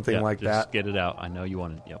 animals. Something like just that. Get it out. I know you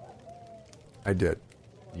want it. Yep. I did.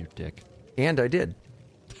 You dick. And I did.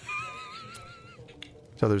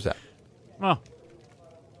 So there's that. Oh.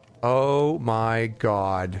 Oh my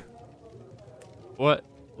God. What?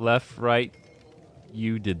 Left, right?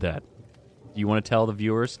 You did that. Do you want to tell the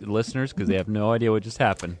viewers, the listeners, because they have no idea what just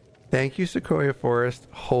happened? Thank you, Sequoia Forest.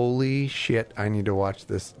 Holy shit, I need to watch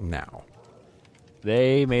this now.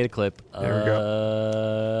 They made a clip. There we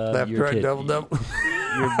go. Left, your right, kid- double, double.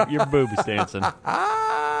 Your boob is dancing.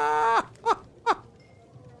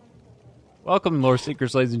 Welcome, lore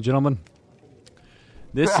seekers, ladies and gentlemen.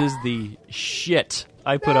 This is the shit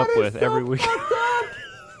I put up with every week.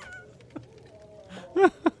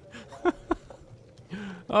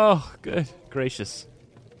 Oh, good gracious.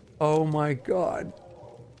 Oh my God.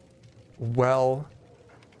 Well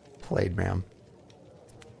played, ma'am.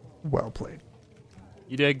 Well played.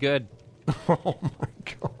 You did good. Oh my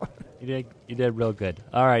God. You did real good.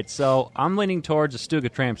 All right, so I'm leaning towards a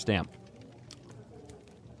Stuga tramp stamp.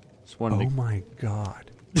 Just wanted Oh to... my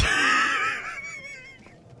God.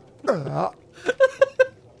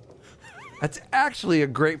 That's actually a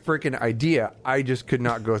great freaking idea. I just could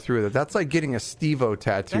not go through with it. That's like getting a Steve-O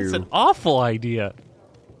tattoo. That's an awful idea.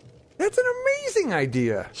 That's an amazing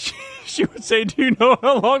idea. She would say, do you know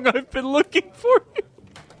how long I've been looking for you?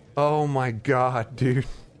 Oh my God, dude.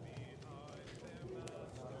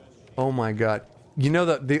 Oh my God. You know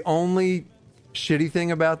the only shitty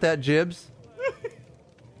thing about that, Jibs,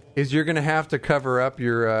 is you're gonna have to cover up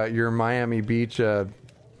your Miami Beach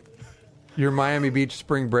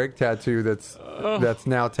spring break tattoo that's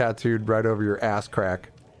now tattooed right over your ass crack.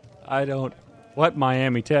 What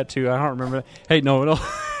Miami tattoo? I don't remember that. Hey, no,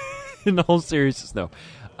 in the whole seriousness, no.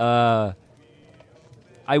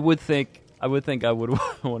 I would think I would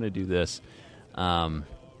want to do this.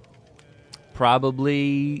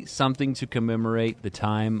 Probably something to commemorate the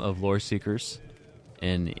time of Lore Seekers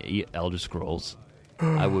in Elder Scrolls.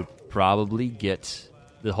 I would probably get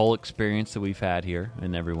the whole experience that we've had here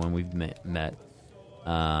and everyone we've met.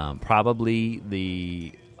 Probably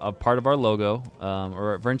a part of our logo,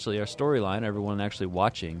 or eventually our storyline. Everyone actually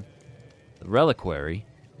watching the reliquary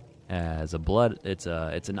as a blood. It's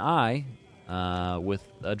an eye with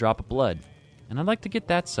a drop of blood, and I'd like to get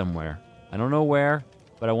that somewhere. I don't know where,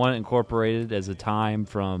 but I want it incorporated as a time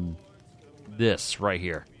from this right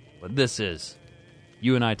here. What this is,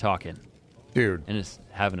 you and I talking, Dude, and it's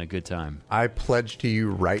having a good time. I pledge to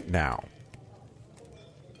you right now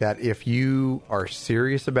that if you are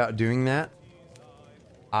serious about doing that,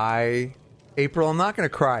 April, I'm not going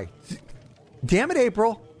to cry. Damn it,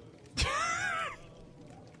 April.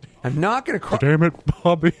 I'm not going to cry. Damn it,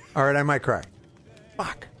 Bobby. All right, I might cry.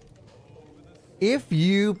 Fuck. If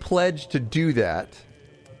you pledge to do that,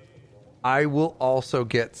 I will also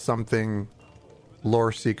get something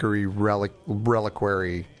lore seekery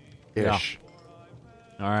reliquary-ish. Yeah.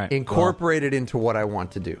 All right. Incorporated into what I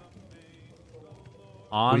want to do.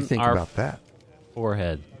 On What do you think our about that?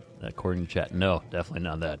 forehead, according to chat. No, definitely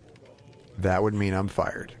not that. That would mean I'm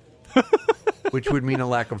fired. Which would mean a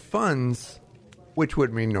lack of funds, which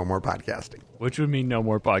would mean no more podcasting. Which would mean no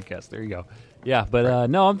more podcasts. There you go. Yeah, but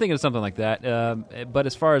no, I'm thinking of something like that. But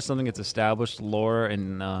as far as something that's established lore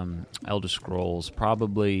in Elder Scrolls,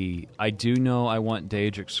 probably I do know I want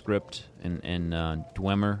Daedric script and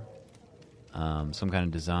Dwemer, some kind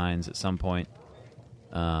of designs at some point.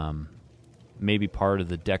 maybe part of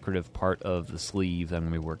the decorative part of the sleeve that I'm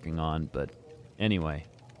going to be working on. But anyway,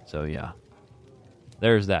 so yeah.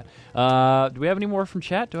 There's that. Do we have any more from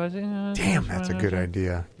chat? Damn, that's a good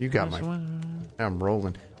idea. You got I'm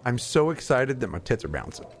rolling. I'm so excited that my tits are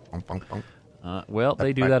bouncing. Well,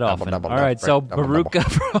 they do that often. All right, so Baruka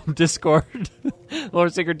from Discord, Lore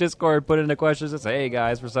Seeker Discord, put in a question that says, hey,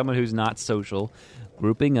 guys, for someone who's not social,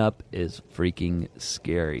 grouping up is freaking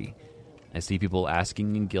scary. I see people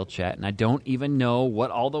asking in guild chat, and I don't even know what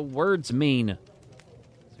all the words mean.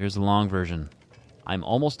 So here's the long version. I'm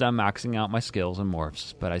almost done maxing out my skills and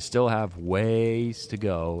morphs, but I still have ways to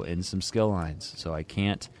go in some skill lines, so I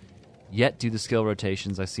can't yet do the skill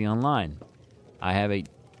rotations I see online. I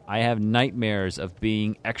have nightmares of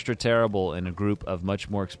being extra terrible in a group of much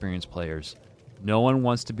more experienced players. No one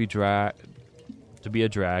wants to be a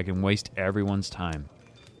drag and waste everyone's time.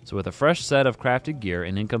 So with a fresh set of crafted gear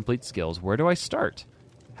and incomplete skills, where do I start?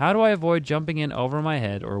 How do I avoid jumping in over my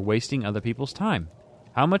head or wasting other people's time?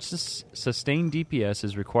 How much sustained DPS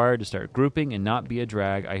is required to start grouping and not be a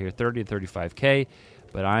drag? I hear 30 to 35k,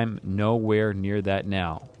 but I'm nowhere near that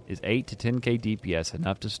now. Is 8 to 10k DPS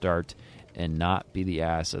enough to start and not be the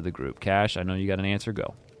ass of the group? Cash, I know you got an answer.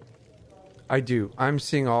 Go. I do. I'm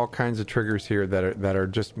seeing all kinds of triggers here that are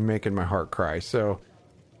just making my heart cry. So,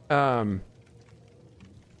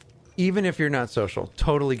 even if you're not social,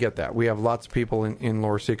 totally get that. We have lots of people in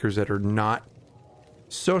Lore Seekers that are not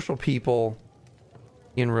social people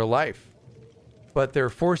in real life, but they're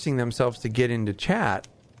forcing themselves to get into chat,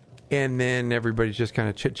 and then everybody's just kind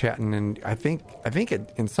of chit-chatting. And I think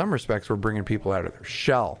in some respects we're bringing people out of their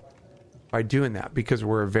shell by doing that, because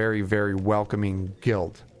we're a very, very welcoming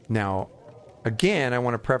guild. Now, again, I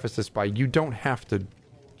want to preface this by, you don't have to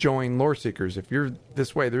join Lore Seekers if you're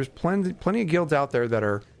this way. There's plenty of guilds out there that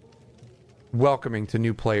are welcoming to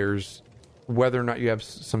new players, whether or not you have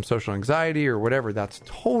some social anxiety or whatever. That's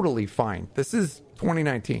totally fine. This is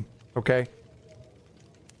 2019, okay?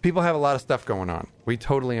 People have a lot of stuff going on. We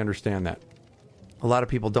totally understand that. A lot of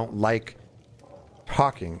people don't like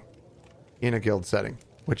talking in a guild setting,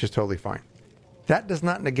 which is totally fine. That does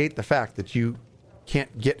not negate the fact that you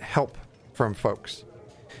can't get help from folks.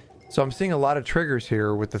 So I'm seeing a lot of triggers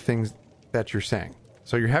here with the things that you're saying.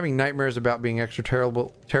 So you're having nightmares about being extra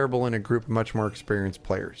terrible in a group of much more experienced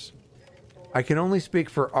players. I can only speak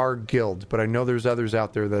for our guild, but I know there's others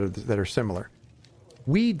out there that are similar.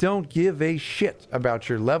 We don't give a shit about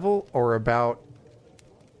your level or about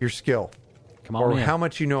your skill or how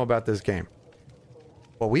much you know about this game.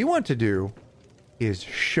 What we want to do is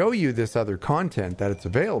show you this other content that it's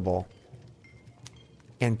available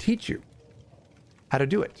and teach you how to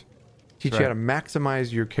do it. Teach you how to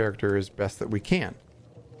maximize your character as best that we can.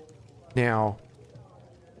 Now,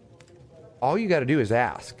 all you got to do is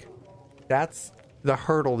ask. That's the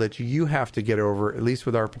hurdle that you have to get over, at least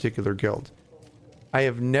with our particular guild. I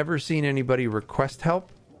have never seen anybody request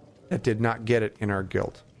help that did not get it in our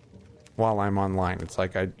guild while I'm online. It's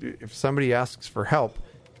like, if somebody asks for help,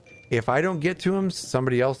 if I don't get to them,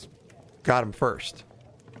 somebody else got them first.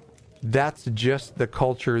 That's just the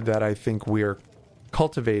culture that I think we're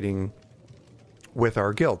cultivating with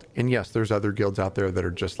our guild. And yes, there's other guilds out there that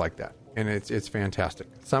are just like that. And it's fantastic.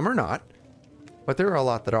 Some are not, but there are a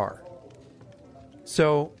lot that are.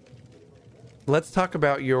 So let's talk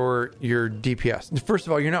about your DPS. First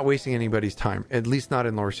of all, you're not wasting anybody's time, at least not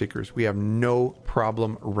in Lore Seekers. We have no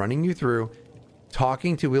problem running you through,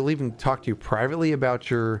 we'll even talk to you privately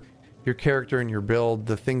about your character and your build,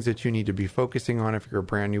 the things that you need to be focusing on if you're a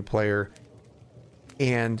brand new player.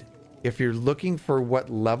 And if you're looking for what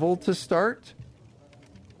level to start,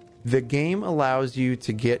 the game allows you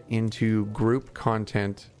to get into group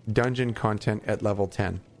content, dungeon content at level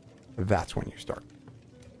 10. That's when you start.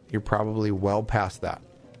 You're probably well past that.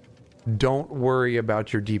 Don't worry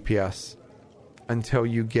about your DPS until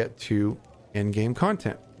you get to end-game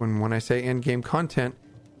content. When I say end-game content,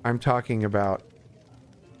 I'm talking about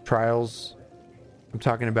trials. I'm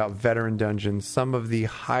talking about veteran dungeons. Some of the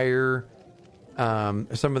higher,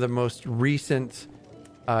 some of the most recent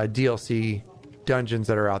DLC dungeons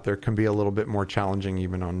that are out there can be a little bit more challenging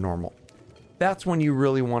even on normal. That's when you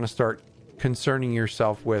really want to start concerning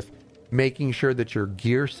yourself with making sure that your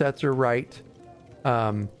gear sets are right,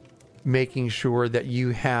 making sure that you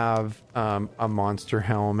have a monster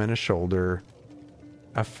helm and a shoulder,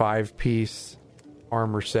 a 5-piece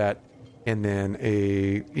armor set, and then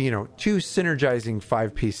two synergizing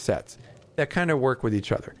 5-piece sets that kind of work with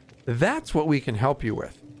each other. That's what we can help you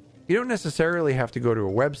with. You don't necessarily have to go to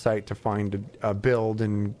a website to find a build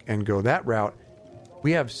and go that route.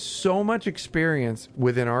 We have so much experience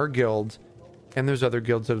within our guild, and there's other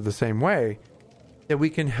guilds that are the same way, that we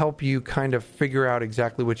can help you kind of figure out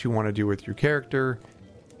exactly what you want to do with your character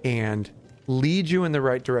and lead you in the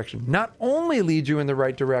right direction. Not only lead you in the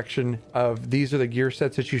right direction of these are the gear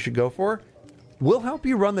sets that you should go for, we'll help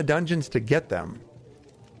you run the dungeons to get them.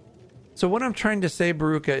 So what I'm trying to say,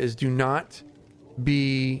 Baruka, is do not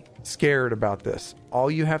be scared about this. All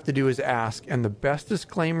you have to do is ask, and the best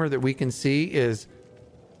disclaimer that we can see is,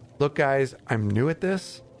 look guys, I'm new at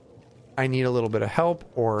this. I need a little bit of help,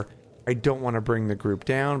 or I don't want to bring the group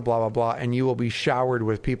down, blah, blah, blah. And you will be showered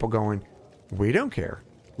with people going, we don't care.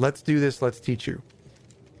 Let's do this. Let's teach you.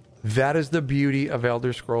 That is the beauty of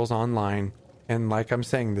Elder Scrolls Online. And like I'm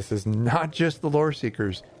saying, this is not just the lore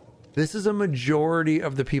seekers. This is a majority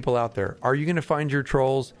of the people out there. Are you going to find your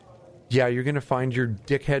trolls? Yeah, you're going to find your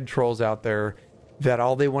dickhead trolls out there that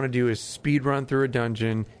all they want to do is speed run through a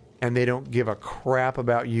dungeon and they don't give a crap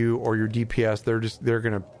about you or your DPS. They're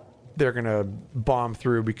going to bomb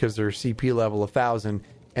through because they're CP level 1,000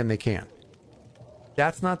 and they can.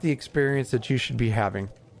 That's not the experience that you should be having.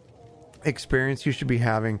 Experience you should be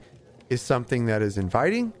having is something that is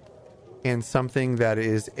inviting and something that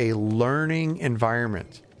is a learning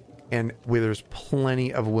environment and where there's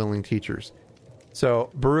plenty of willing teachers.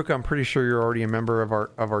 So Baruch, I'm pretty sure you're already a member of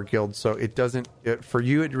our guild, so for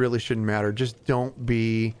you it really shouldn't matter. Just don't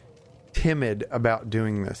be timid about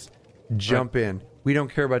doing this. Jump in. We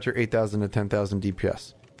don't care about your 8,000 to 10,000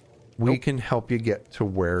 DPS. We can help you get to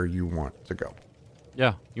where you want to go.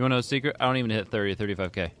 Yeah. You want to know a secret? I don't even hit 30 or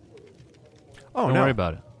 35K. Oh, don't no. worry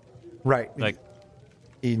about it. Right. Like,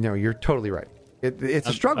 you're totally right. It's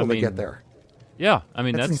a struggle to get there. Yeah. I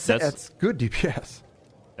mean, that's good DPS.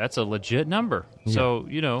 That's a legit number. Yeah. So,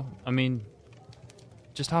 I mean,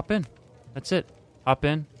 just hop in. That's it. Hop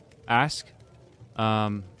in. Ask.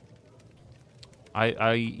 At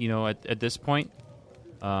this point,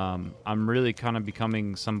 I'm really kind of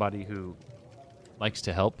becoming somebody who likes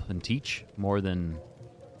to help and teach more than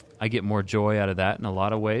I get more joy out of that in a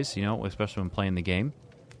lot of ways, especially when playing the game.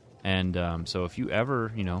 And so if you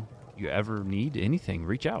ever need anything,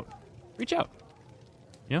 reach out.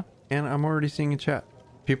 Yeah. And I'm already seeing a chat.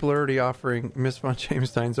 People are already offering, Miss Von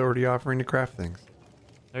Jamestein's already offering to craft things.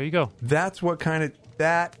 There you go. That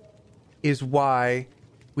is why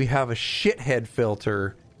we have a shithead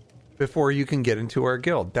filter before you can get into our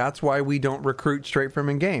guild. That's why we don't recruit straight from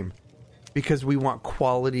in-game. Because we want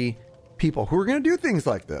quality people who are going to do things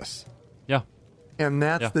like this. Yeah. And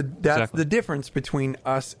that's the difference between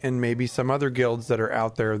us and maybe some other guilds that are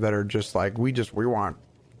out there that are just like, we want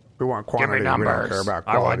quantity. Give me numbers. We don't care about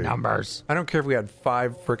quality. I want numbers. I don't care if we had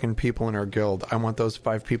 5 freaking people in our guild. I want those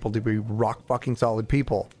 5 people to be rock fucking solid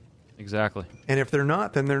people. Exactly. And if they're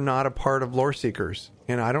not, then they're not a part of Lore Seekers.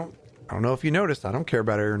 And I don't know if you noticed, I don't care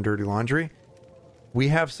about airing dirty laundry. We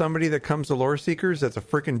have somebody that comes to Lore Seekers that's a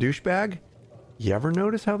freaking douchebag. You ever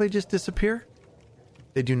notice how they just disappear?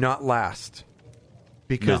 They do not last.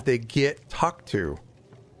 Because they get talked to.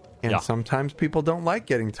 And sometimes people don't like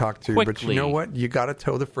getting talked to. Quickly. But you know what? You got to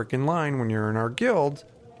toe the freaking line when you're in our guild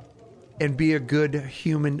and be a good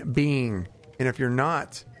human being. And if you're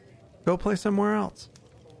not, go play somewhere else.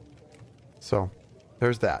 So,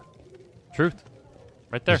 there's that. Truth.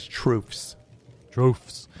 Right there. There's truths.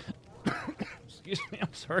 Excuse me,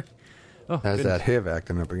 I'm sorry. Oh, That's that HIV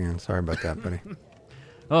acting up again. Sorry about that, buddy.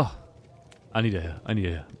 Oh, I need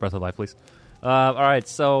a breath of life, please. All right,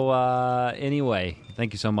 so anyway,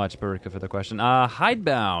 thank you so much, Barika, for the question.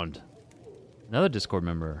 Hidebound, another Discord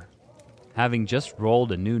member. Having just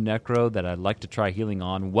rolled a new Necro that I'd like to try healing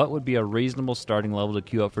on, what would be a reasonable starting level to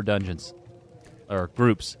queue up for dungeons? Or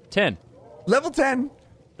groups? 10. Level 10.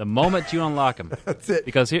 The moment you unlock them. That's it.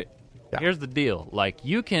 Because here's the deal. Like,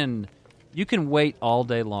 you can wait all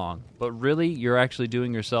day long, but really you're actually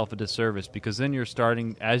doing yourself a disservice because then you're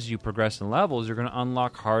starting, as you progress in levels, you're going to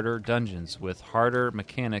unlock harder dungeons with harder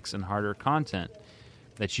mechanics and harder content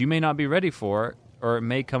that you may not be ready for, or it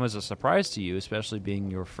may come as a surprise to you, especially being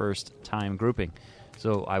your first time grouping.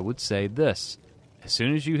 So I would say this. As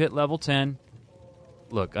soon as you hit level 10,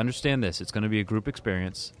 look, understand this. It's going to be a group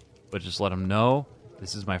experience, but just let them know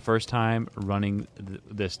this is my first time running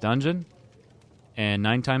this dungeon. And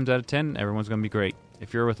 9 times out of 10, everyone's going to be great.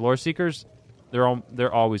 If you're with Lore Seekers,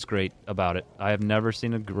 they're always great about it. I have never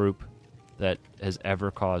seen a group that has ever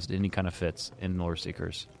caused any kind of fits in Lore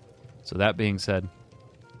Seekers. So that being said,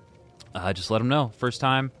 just let them know. First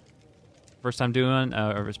time doing,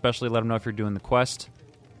 or especially let them know if you're doing the quest.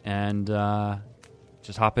 And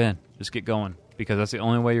just hop in. Just get going. Because that's the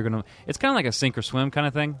only way you're going to... It's kind of like a sink or swim kind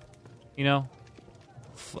of thing.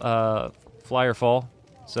 Fly or fall.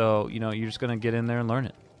 So, you're just going to get in there and learn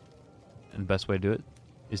it. And the best way to do it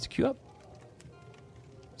is to queue up.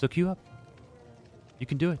 So queue up. You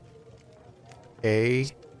can do it.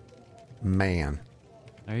 Amen.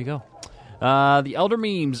 There you go. The Elder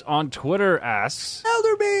Memes on Twitter asks...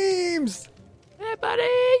 Elder Memes! Hey, buddy!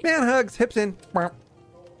 Man hugs, hips in.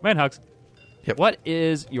 Man hugs. Yep. What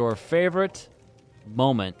is your favorite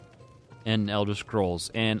moment in Elder Scrolls?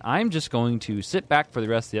 And I'm just going to sit back for the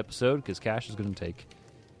rest of the episode because Cash is going to take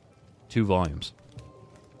 2 volumes.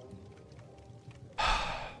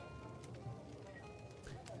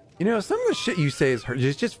 You know, some of the shit you say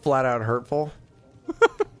is just flat out hurtful.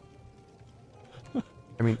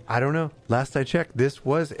 I mean, I don't know. Last I checked, this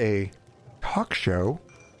was a talk show.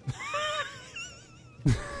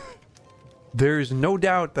 There's no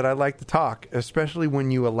doubt that I like to talk, especially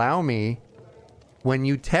when you allow me, when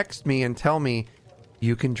you text me and tell me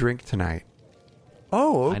you can drink tonight.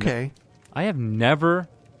 Oh, okay. I have never,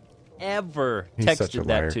 ever He's such a texted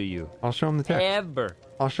liar. that to you. I'll show him the text. Ever.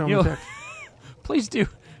 I'll show him You the know, text. Please do.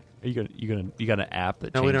 Are you got an app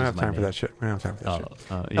that No, changes we don't have my time for name? that shit. We don't have time for that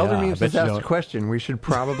shit. Yeah, Elder I Memes bet just you asked a don't. question. We should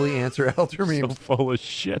probably answer Elder So Memes. full of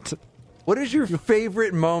shit. What is your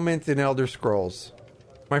favorite moment in Elder Scrolls?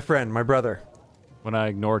 My friend, my brother. When I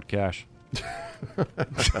ignored Cash.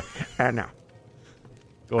 No.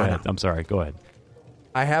 Go ahead. I'm sorry. Go ahead.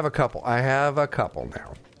 I have a couple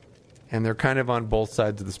now. And they're kind of on both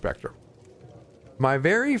sides of the spectrum. My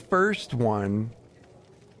very first one,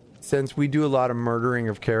 since we do a lot of murdering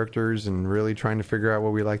of characters and really trying to figure out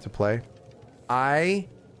what we like to play, I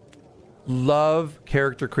love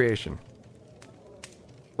character creation.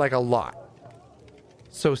 Like a lot.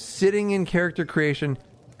 So sitting in character creation,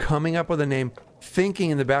 coming up with a name, thinking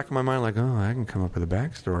in the back of my mind like, oh, I can come up with a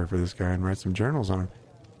backstory for this guy and write some journals on him.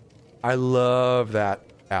 I love that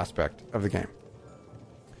aspect of the game.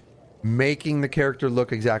 Making the character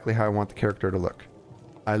look exactly how I want the character to look.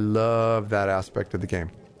 I love that aspect of the game.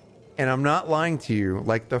 And I'm not lying to you.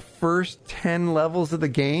 Like the first 10 levels of the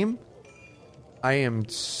game, I am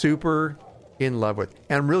super in love with.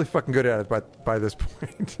 And I'm really fucking good at it by this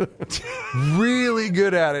point. Really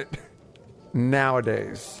good at it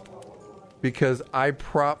nowadays. Because let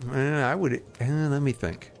me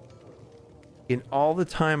think. In all the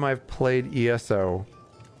time I've played ESO,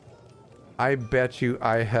 I bet you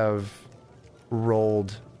I have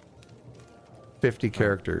rolled 50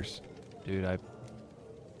 characters. Dude,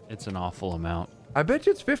 it's an awful amount. I bet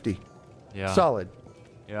you it's 50. Yeah. Solid.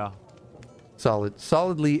 Yeah.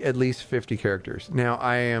 Solidly at least 50 characters. Now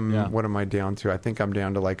I am, What am I down to? I think I'm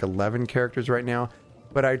down to like 11 characters right now.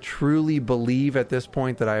 But I truly believe at this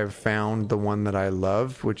point that I have found the one that I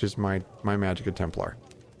love, which is my Magicka Templar.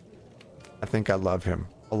 I think I love him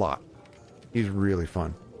a lot. He's really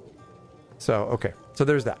fun. So, okay. So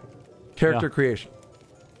there's that. Character creation.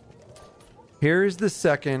 Here's the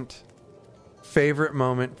second favorite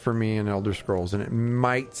moment for me in Elder Scrolls. And it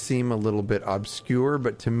might seem a little bit obscure,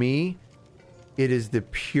 but to me, it is the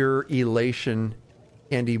pure elation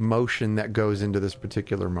and emotion that goes into this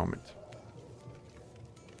particular moment.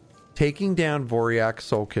 Taking down Voriak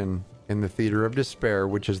Sulkin in the Theater of Despair,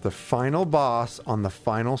 which is the final boss on the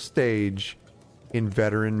final stage in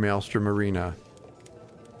Veteran Maelstrom Arena,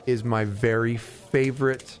 is my very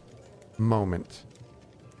favorite moment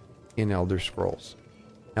in Elder Scrolls.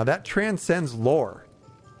 Now that transcends lore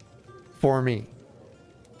for me.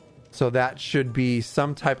 So that should be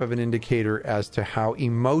some type of an indicator as to how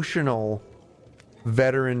emotional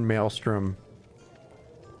Veteran Maelstrom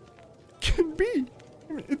can be.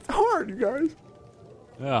 I mean, it's hard, you guys.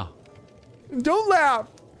 Yeah. Don't laugh.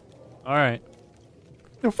 All right.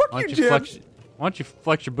 No, fuck you, Jim. Why don't you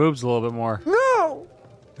flex your boobs a little bit more? No.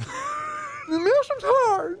 The Maelstrom's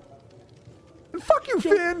hard. And fuck you,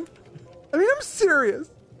 Finn. I mean, I'm serious.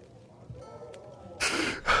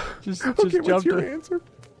 Just Okay, what's jump your to... answer?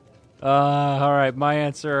 All right, my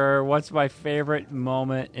answer. What's my favorite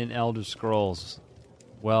moment in Elder Scrolls?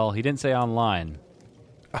 Well, he didn't say online.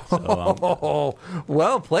 So,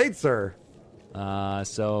 well played, sir.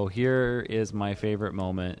 So here is my favorite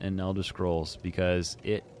moment in Elder Scrolls because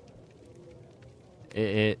it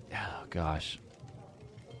oh gosh.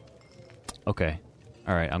 Okay.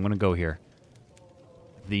 All right, I'm going to go here.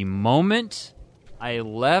 The moment I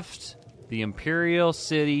left the Imperial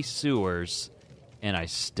City sewers and I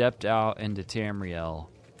stepped out into Tamriel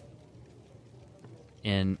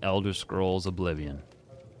in Elder Scrolls Oblivion.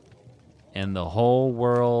 And the whole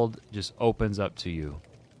world just opens up to you.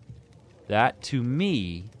 That, to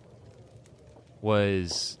me,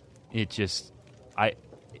 was...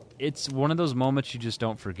 It's one of those moments you just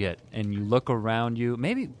don't forget. And you look around you.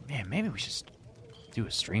 Maybe we should do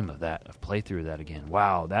a stream of that, a playthrough of that again.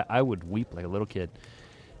 Wow, that I would weep like a little kid.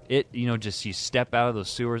 just you step out of those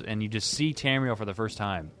sewers and you just see Tamriel for the first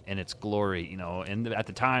time in its glory, and at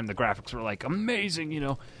the time the graphics were like amazing,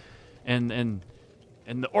 and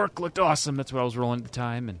the orc looked awesome. That's what I was rolling at the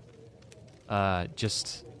time, and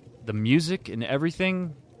just the music and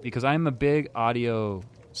everything, because I'm a big audio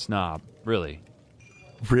snob, really.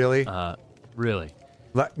 Really? Really.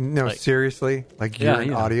 Seriously? Like you're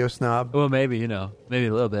an audio snob? Well, maybe, maybe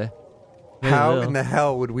a little bit. Maybe How in the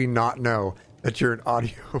hell would we not know that you're an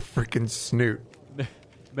audio freaking snoot?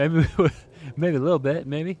 Maybe a little bit,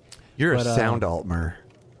 maybe. You're a sound altmer.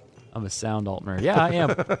 I'm a sound altmer. Yeah, I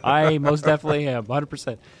am. I most definitely am,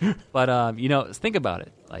 100%. But, think about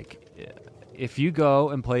it. Like, if you go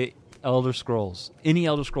and play Elder Scrolls, any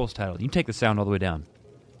Elder Scrolls title, you take the sound all the way down.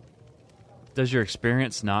 Does your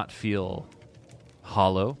experience not feel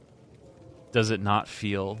hollow? Does it not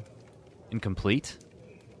feel incomplete?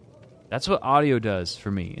 That's what audio does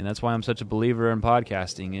for me, and that's why I'm such a believer in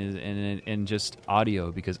podcasting and just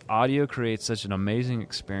audio, because audio creates such an amazing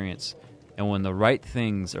experience, and when the right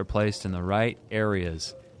things are placed in the right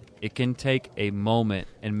areas, it can take a moment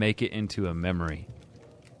and make it into a memory.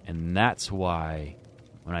 And that's why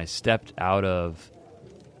when I stepped out of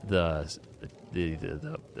the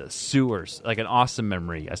sewers, like an awesome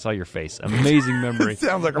memory. I saw your face. Amazing memory.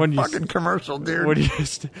 Sounds like a fucking commercial, dude. When you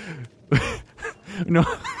just,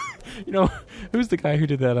 who's the guy who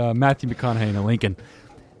did that? Matthew McConaughey in a Lincoln.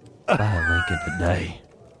 Buy a Lincoln today.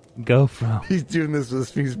 Go from. He's doing this.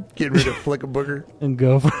 He's getting ready to flick a booger. And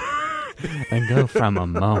go from a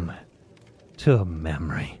moment to a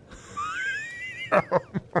memory. Oh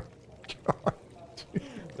my god.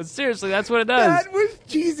 But seriously, that's what it does. That was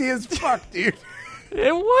cheesy as fuck, dude.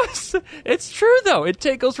 It was. It's true, though. It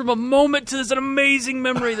goes from a moment to this amazing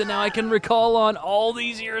memory that now I can recall on all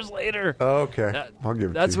these years later. Okay. I'll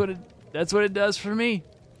give it that's to you. That's what it does for me.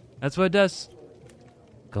 That's what it does.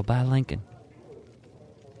 Go buy Lincoln.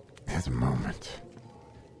 There's a moment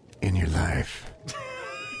in your life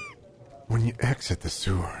when you exit the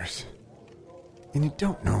sewers and you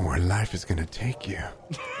don't know where life is going to take you.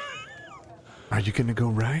 Are you going to go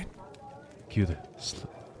right? Cue the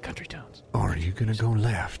country tones. Or are you going to go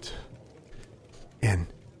left? And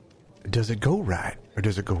does it go right or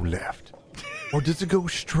does it go left? Or does it go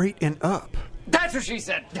straight and up? That's what she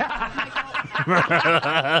said.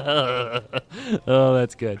 Oh,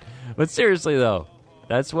 that's good. But seriously, though,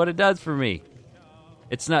 that's what it does for me.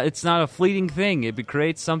 It's not a fleeting thing. It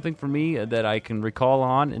creates something for me that I can recall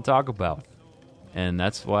on and talk about. And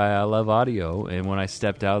that's why I love audio. And when I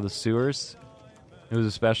stepped out of the sewers, it was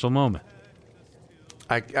a special moment.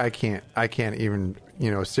 I can't even,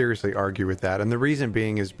 seriously argue with that. And the reason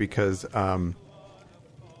being is because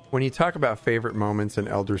when you talk about favorite moments in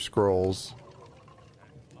Elder Scrolls,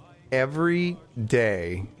 every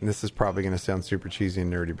day, and this is probably going to sound super cheesy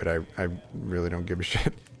and nerdy, but I really don't give a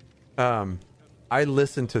shit. I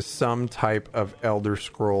listen to some type of Elder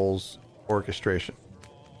Scrolls orchestration.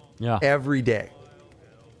 Yeah. Every day.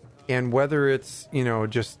 And whether it's,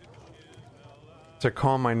 just to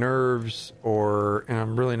calm my nerves and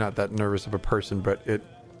I'm really not that nervous of a person, but it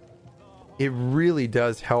really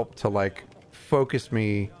does help to focus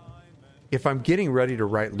me if I'm getting ready to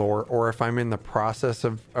write lore or if I'm in the process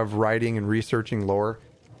of writing and researching lore.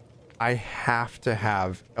 I have to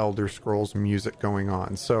have Elder Scrolls music going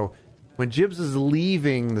on. So when Jibs is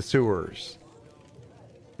leaving the sewers,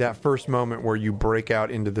 that first moment where you break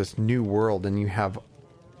out into this new world and you have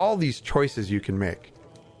all these choices you can make.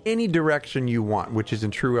 Any direction you want, which is in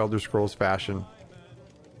true Elder Scrolls fashion,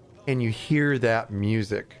 and you hear that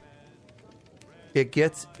music, it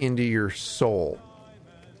gets into your soul.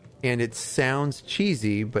 And it sounds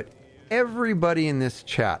cheesy, but everybody in this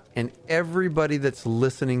chat and everybody that's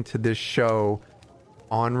listening to this show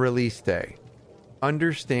on release day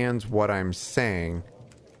understands what I'm saying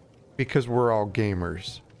because we're all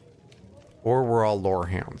gamers, or we're all lore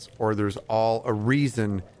hounds, or there's all a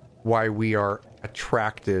reason why we are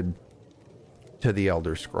attracted to the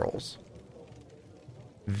Elder Scrolls.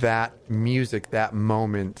 That music, that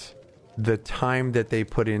moment, the time that they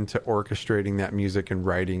put into orchestrating that music and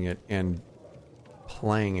writing it and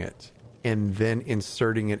playing it and then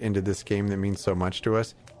inserting it into this game that means so much to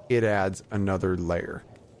us, it adds another layer.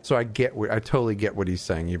 So I totally get what he's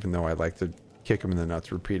saying, even though I like to kick him in the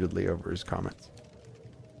nuts repeatedly over his comments.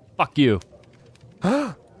 Fuck you.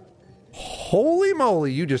 Holy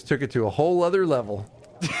moly, you just took it to a whole other level.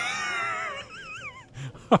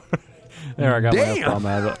 There, I got Damn. my F-bomb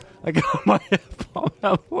out of it. I got my F-bomb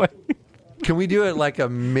out of the way. Can we do it like a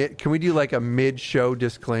mid-show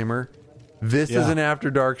disclaimer? This is an After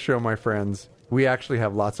Dark show, my friends. We actually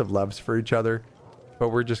have lots of loves for each other. But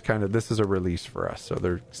we're just kind of, this is a release for us, so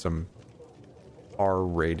there's some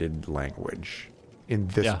R-rated language in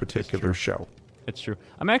this particular show. It's true.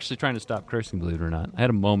 I'm actually trying to stop cursing, believe it or not. I had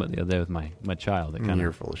a moment the other day with my child.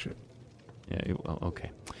 You're full of shit. Yeah, well, okay.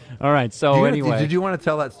 All right, so anyway. Did you want to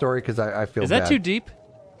tell that story? Because I feel Is that bad. too deep?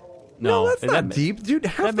 No, that's not deep. Dude,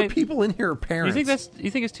 half the people in here are parents. You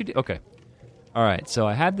think it's too deep? Okay. All right, so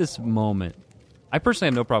I had this moment. I personally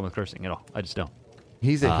have no problem with cursing at all. I just don't.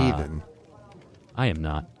 He's a heathen. I am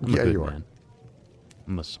not. I'm a good you are. man.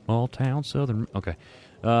 I'm a small town southern. Okay.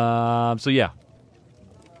 So yeah,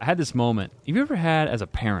 I had this moment. Have you ever had as a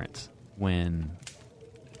parent when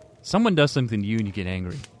someone does something to you and you get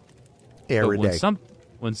angry? Every day.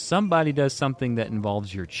 When somebody does something that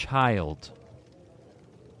involves your child,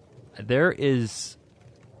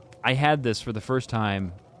 I had this for the first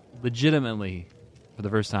time, legitimately, for the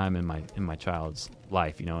first time in my child's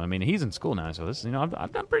life. You know, I mean, he's in school now, so this,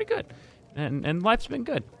 I've done pretty good, and life's been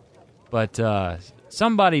good. But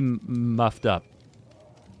somebody muffed up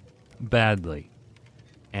badly,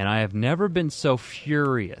 and I have never been so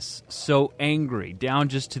furious, so angry, down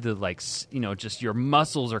just to the just your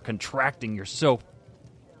muscles are contracting. You're so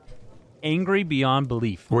angry beyond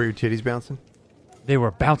belief. Were your titties bouncing? They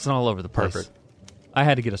were bouncing all over the place. Perfect. I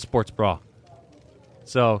had to get a sports bra.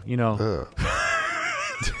 So,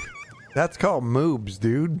 That's called moobs,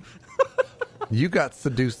 dude. You got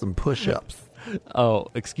to do some push-ups. Oh,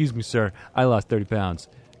 excuse me, sir. I lost 30 pounds.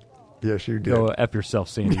 Yes, you did. Go F yourself,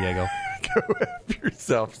 San Diego. Go F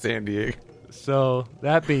yourself, San Diego. So,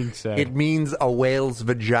 that being said... It means a whale's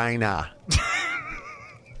vagina.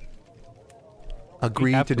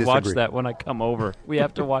 Agree to disagree. We have to watch that when I come over. We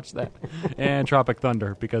have to watch that. And Tropic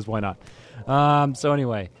Thunder, because why not? So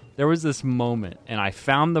anyway, there was this moment, and I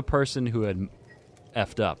found the person who had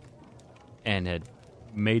effed up and had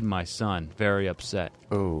made my son very upset.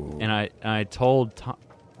 Oh. And I told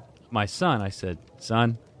my son, I said,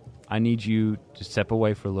 son, I need you to step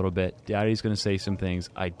away for a little bit. Daddy's going to say some things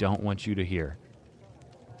I don't want you to hear.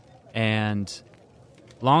 And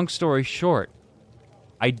long story short,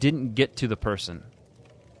 I didn't get to the person.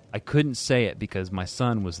 I couldn't say it because my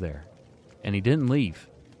son was there, and he didn't leave.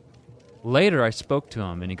 Later, I spoke to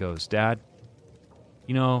him, and he goes, Dad,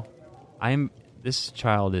 this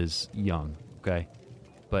child is young, okay,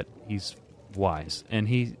 but he's wise. And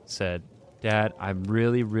he said, Dad, I'm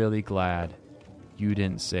really, really glad you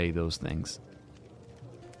didn't say those things.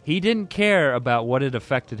 He didn't care about what it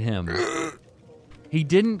affected him. He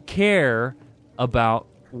didn't care about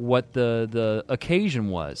what the occasion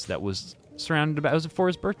was that was surrounded about. It was for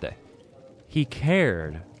his birthday. He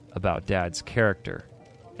cared about Dad's character,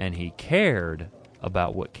 and he cared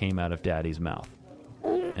about what came out of Daddy's mouth.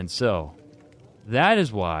 And so, that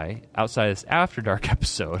is why, outside this After Dark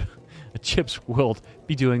episode, Chips will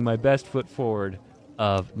be doing my best foot forward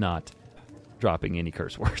of not dropping any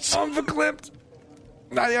curse words. Unverklempt.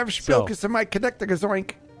 I have Spilkus in my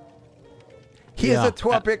Connecticut. He is a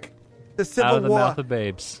topic. The Civil War. Out of the War. mouth of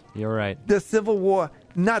babes. You're right. The Civil War.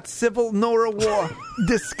 Not civil nor a war.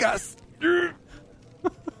 Discuss.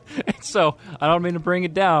 So, I don't mean to bring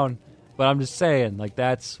it down, but I'm just saying,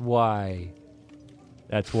 that's why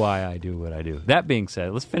I do what I do. That being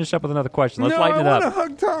said, let's finish up with another question. Let's lighten it up. I want to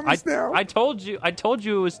hug Thomas now. I told you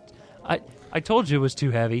it was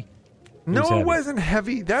too heavy. It wasn't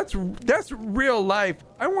heavy. That's real life.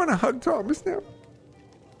 I want to hug Thomas now.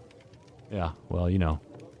 Yeah, well,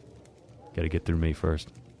 got to get through me first.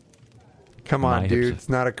 Come on, dude. It's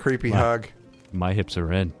not a creepy hug. My hips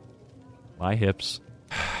are in. My hips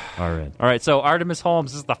are in. All right, so Artemis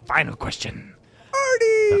Holmes, this is the final question.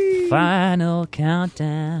 Artie! The final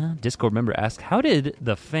countdown. Discord member asked, how did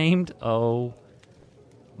the famed... Oh,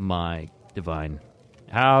 my divine.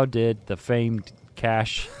 How did the famed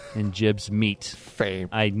Cash and Jibs meet? Fame.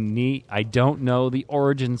 I don't know the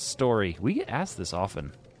origin story. We get asked this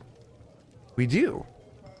often. We do.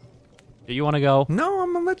 Do you want to go? No,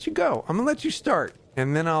 I'm going to let you go. I'm going to let you start,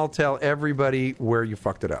 and then I'll tell everybody where you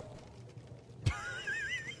fucked it up.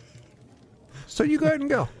 So you go ahead and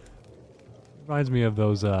go. Reminds me of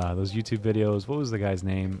those YouTube videos. What was the guy's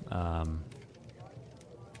name?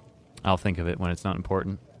 I'll think of it when it's not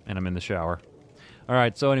important, and I'm in the shower. All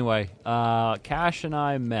right, so anyway, Cash and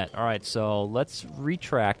I met. All right, so let's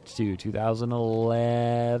retract to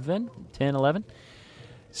 2011, 10-11.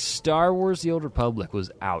 Star Wars The Old Republic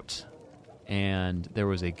was out, and there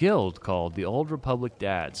was a guild called the Old Republic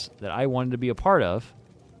Dads that I wanted to be a part of.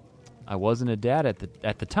 I wasn't a dad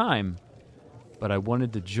at the time, but I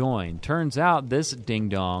wanted to join. Turns out this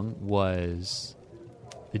ding-dong was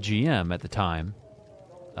the GM at the time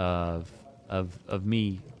of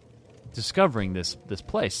me discovering this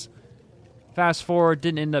place. fast forward,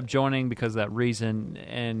 didn't end up joining because of that reason,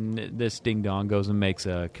 and this ding-dong goes and makes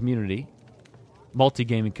a community,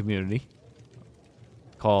 multi-gaming community,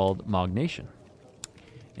 called Mog Nation.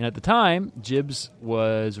 And at the time, Jibs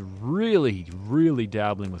was really, really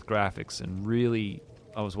dabbling with graphics, and really,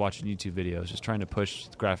 I was watching YouTube videos, just trying to push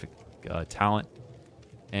graphic talent.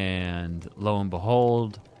 And lo and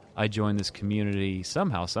behold, I joined this community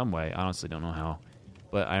somehow, some way. I honestly don't know how.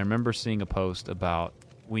 But I remember seeing a post about,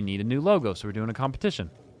 we need a new logo, so we're doing a competition.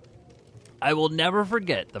 I will never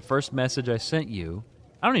forget the first message I sent you.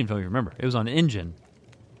 I don't even know if you remember. It was on Engine,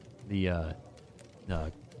 the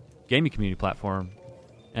gaming community platform.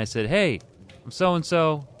 And I said, hey, I'm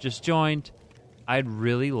so-and-so, just joined. I'd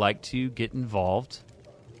really like to get involved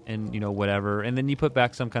and, whatever. And then you put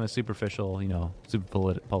back some kind of superficial,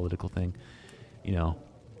 super political thing,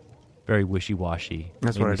 very wishy-washy.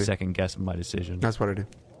 That's what I do. Second guess my decision. That's what I do.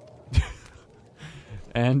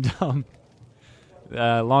 And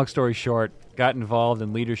long story short, got involved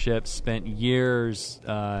in leadership, spent years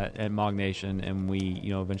at Mog Nation, and we,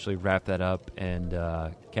 eventually wrapped that up. And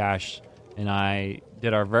Cash and I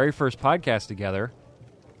did our very first podcast together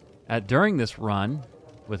during this run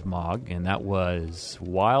with Mog, and that was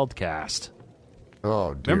Wildcast.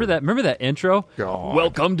 Oh, dude. Remember that intro? God.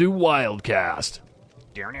 Welcome to Wildcast.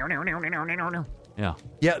 Yeah.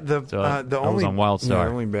 Yeah, the was on WildStar. The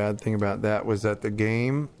only bad thing about that was that the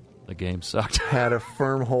game sucked. had a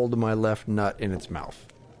firm hold of my left nut in its mouth.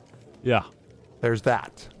 Yeah. There's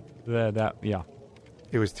that. Yeah.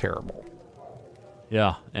 It was terrible.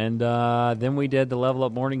 Yeah, and then we did the Level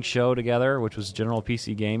Up Morning Show together, which was General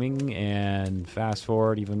PC Gaming, and fast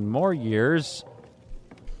forward even more years,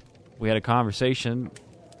 we had a conversation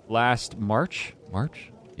last March?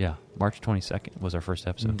 Yeah, March 22nd was our first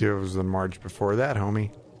episode. It was the March before that,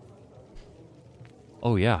 homie.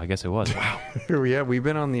 Oh, yeah, I guess it was. Wow. Yeah, we've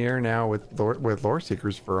been on the air now with Lore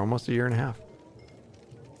Seekers for almost a year and a half.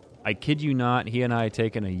 I kid you not, he and I had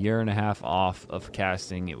taken a year and a half off of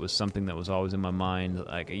casting. It was something that was always in my mind.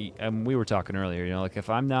 We were talking earlier,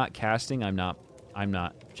 if I'm not casting, I'm not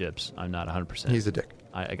Jibs. I'm not 100%. He's a dick.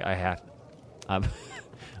 I have. I'm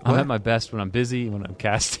at my best when I'm busy, when I'm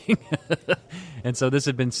casting. And so this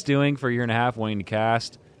had been stewing for a year and a half, wanting to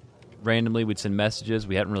cast. Randomly, we'd send messages.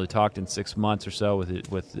 We hadn't really talked in 6 months or so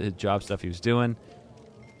with his job stuff he was doing.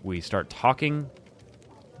 We start talking.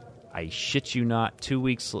 I shit you not, 2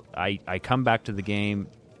 weeks, I come back to the game.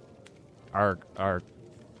 Our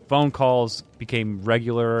phone calls became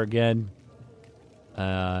regular again.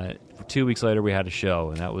 2 weeks later, we had a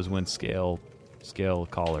show, and that was when Scale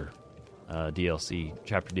Caller DLC,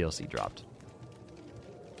 Chapter DLC dropped.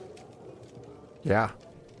 Yeah.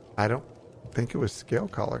 I don't think it was Scale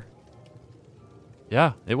Caller.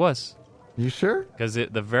 Yeah, it was. You sure? Because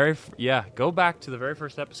go back to the very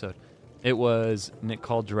first episode. It was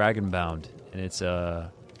called Dragonbound, and it's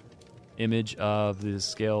a image of the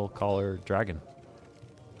Scale Caller dragon.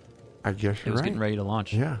 I guess you're right. It was getting ready to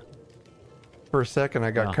launch. Yeah. For a second,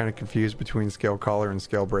 I got kind of confused between Scale Caller and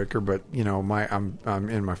Scale Breaker, but I'm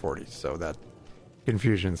in my 40s, so that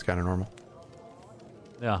confusion is kind of normal.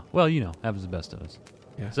 Yeah. Well, happens the best of us.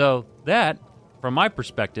 Yeah. So that, from my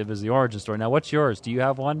perspective, is the origin story. Now, what's yours? Do you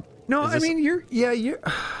have one? No, you're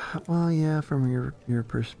well, yeah, from your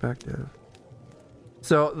perspective.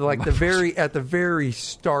 So, at the very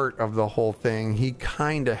start of the whole thing, he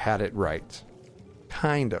kind of had it right.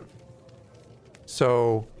 Kind of.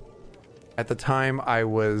 So, at the time, I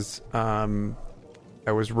was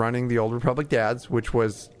running the Old Republic Dads, which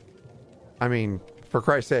was, for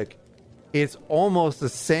Christ's sake, it's almost the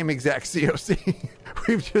same exact COC.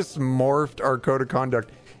 We've just morphed our code of conduct.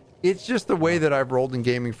 It's just the way that I've rolled in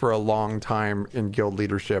gaming for a long time in guild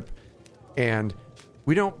leadership. And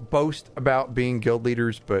we don't boast about being guild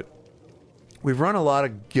leaders, but we've run a lot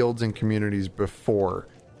of guilds and communities before,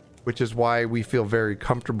 which is why we feel very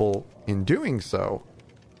comfortable in doing so.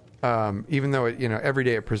 Even though every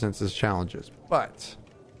day it presents us challenges. But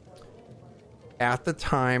at the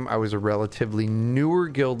time, I was a relatively newer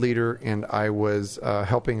guild leader, and I was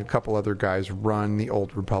helping a couple other guys run the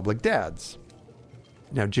Old Republic Dads.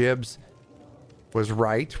 Now, Jibs was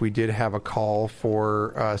right. We did have a call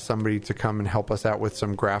for somebody to come and help us out with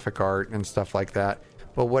some graphic art and stuff like that.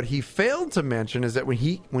 But what he failed to mention is that when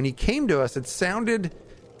he came to us, it sounded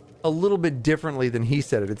a little bit differently than he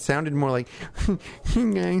said it. It sounded more like,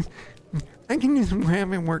 "Hey guys, I can do some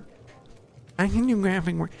graphic work.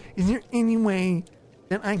 Is there any way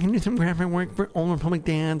that I can do some graphic work for Old Republic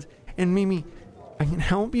Dads and maybe I can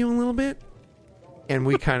help you a little bit?" And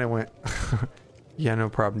we kind of went, "Yeah, no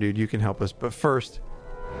problem, dude. You can help us. But first,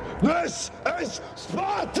 this is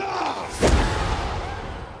Sparta!"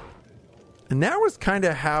 And that was kind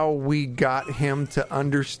of how we got him to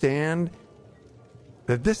understand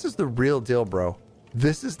that this is the real deal, bro.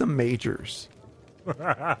 This is the majors.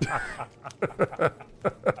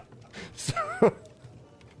 So,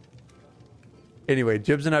 anyway,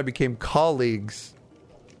 Jibs and I became colleagues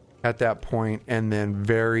at that point, and then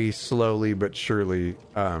very slowly but surely,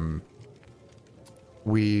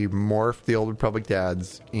 we morphed the Old Republic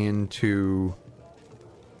Dads into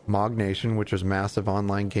Mog Nation, which was Massive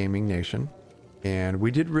Online Gaming Nation. And we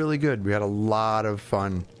did really good. We had a lot of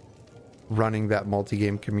fun running that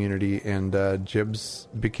multi-game community, and Jibs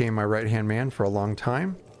became my right-hand man for a long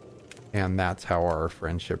time. And that's how our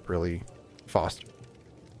friendship really fostered.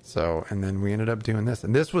 So, and then we ended up doing this.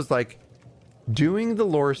 And this was like doing the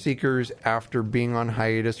Lore Seekers after being on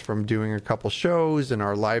hiatus from doing a couple shows, and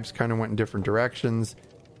our lives kind of went in different directions.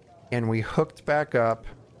 And we hooked back up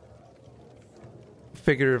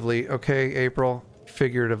figuratively. Okay, April,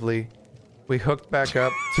 figuratively. We hooked back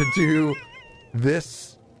up to do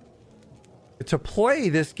this, to play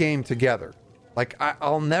this game together. Like,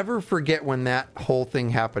 I'll never forget when that whole thing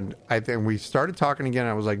happened. And we started talking again.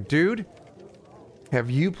 I was like, dude, have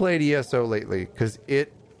you played ESO lately? Because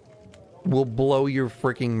it will blow your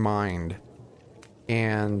freaking mind.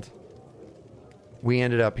 And we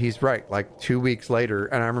ended up, he's right, like 2 weeks later.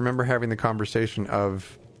 And I remember having the conversation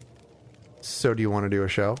of, so do you want to do a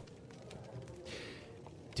show?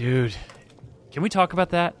 Dude, can we talk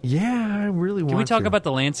about that? Yeah, I really want to. Can we talk about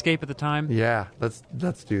the landscape at the time? Yeah, let's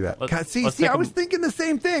do that. Let's See, I was thinking the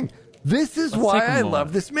same thing. This is why I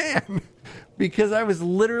love this man. Because I was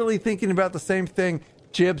literally thinking about the same thing.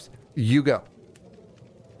 Jibs, you go.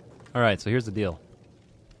 All right, so here's the deal.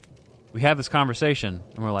 We have this conversation,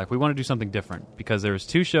 and we're like, we want to do something different. Because there was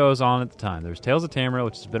 2 shows on at the time. There was Tales of Tamriel,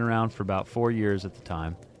 which has been around for about 4 years at the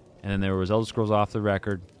time. And then there was Elder Scrolls Off the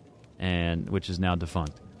Record, which is now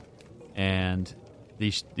defunct. And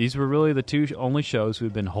these were really the 2 only shows who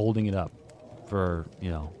had been holding it up for,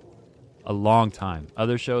 a long time.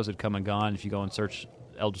 Other shows had come and gone. If you go and search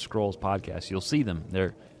Elder Scrolls podcast, you'll see them.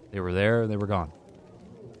 They were there, they were gone.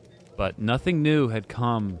 But nothing new had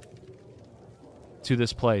come to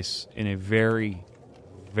this place in a very,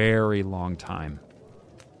 very long time.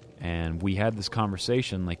 And we had this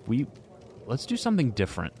conversation, like, let's do something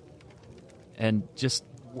different. And just,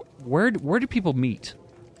 where do people meet?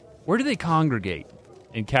 Where do they congregate?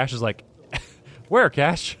 And Cash is like, where,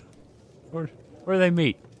 Cash? Where do they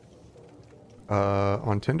meet?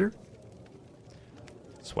 On Tinder?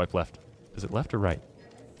 Swipe left. Is it left or right?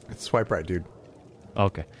 It's swipe right, dude.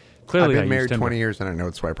 Okay. Clearly, I've been married 20 years and I know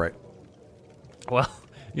it's swipe right. Well,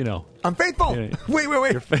 I'm faithful. Yeah.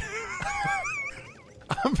 Wait.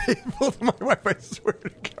 I'm faithful to my wife, I swear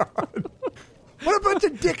to God. What a bunch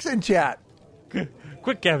of dicks in chat.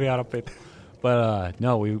 Quick caveat up it. But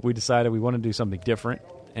no, we decided we want to do something different,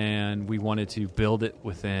 and we wanted to build it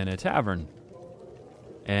within a tavern.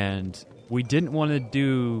 And we didn't want to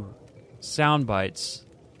do sound bites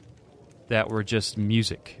that were just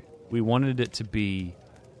music. We wanted it to be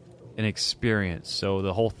an experience. So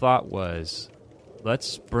the whole thought was,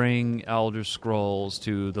 let's bring Elder Scrolls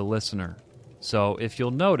to the listener. So if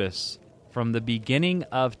you'll notice, from the beginning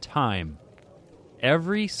of time,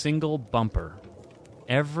 every single bumper,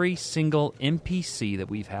 every single NPC that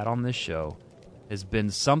we've had on this show has been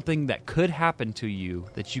something that could happen to you,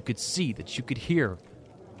 that you could see, that you could hear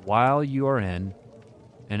while you are in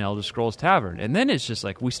an Elder Scrolls Tavern. And then it's just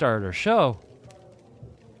like, we started our show,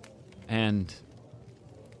 and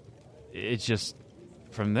it's just,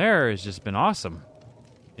 from there, it's just been awesome.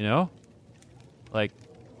 Like,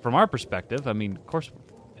 from our perspective, I mean, of course,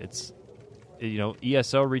 it's,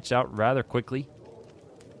 ESO reached out rather quickly,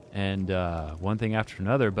 and one thing after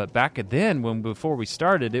another. But back then, before we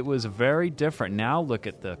started, it was very different. Now look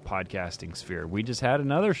at the podcasting sphere. We just had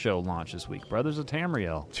another show launch this week, Brothers of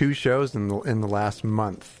Tamriel. 2 shows in the last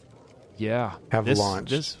month. Yeah, have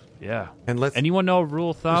launched. Yeah, and anyone know a rule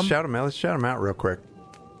of thumb? Let's shout them out real quick.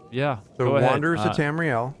 Yeah, the Wanderers of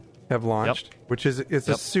Tamriel have launched, which is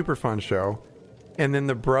a super fun show. And then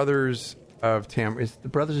the Brothers of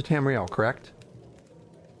Tamriel, correct?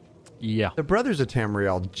 Yeah. The Brothers of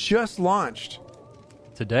Tamriel just launched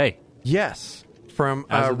today. Yes, from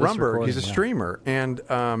Rumberg. He's a streamer, and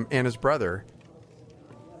his brother.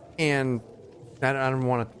 And I don't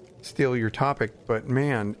want to steal your topic, but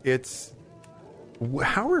man,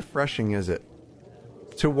 how refreshing is it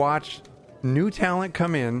to watch new talent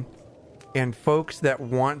come in and folks that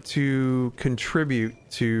want to contribute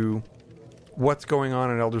to what's going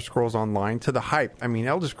on in Elder Scrolls Online, to the hype. I mean,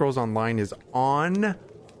 Elder Scrolls Online is on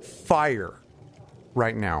fire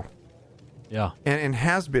right now. Yeah. And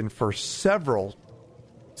has been for several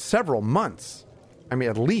several months. I mean,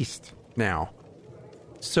 at least now.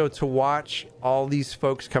 So to watch all these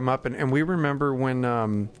folks come up, and we remember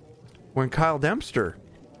when Kyle Dempster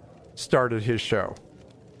started his show.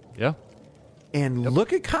 Yeah. And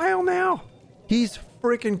look at Kyle now. He's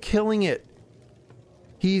freaking killing it.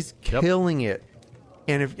 He's killing it.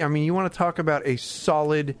 And if you want to talk about a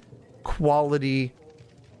solid quality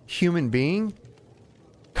human being,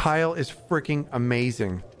 Kyle is freaking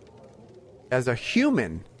amazing as a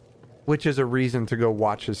human, which is a reason to go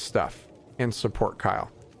watch his stuff and support Kyle.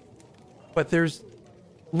 But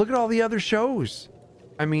look at all the other shows.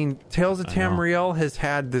 I mean, Tales of Tamriel has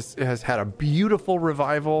had a beautiful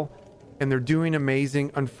revival, and they're doing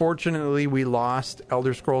amazing. Unfortunately, we lost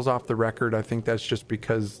Elder Scrolls off the record. I think that's just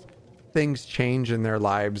because things change in their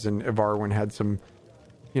lives, and Evarwyn had some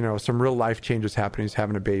real life changes happening. He's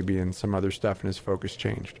having a baby and some other stuff, and his focus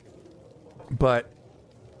changed. But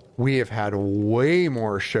we have had way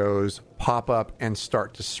more shows pop up and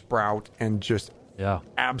start to sprout and just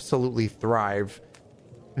absolutely thrive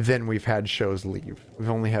than we've had shows leave. We've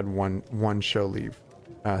only had one show leave.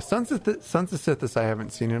 Sons of Sithis I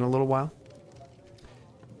haven't seen in a little while.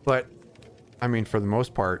 But, I mean, for the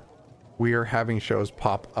most part, we are having shows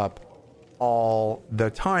pop up all the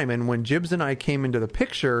time. And when Jibs and I came into the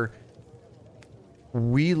picture,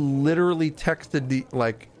 we literally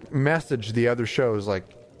messaged the other shows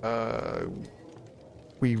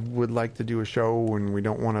we would like to do a show and we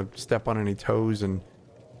don't want to step on any toes. And,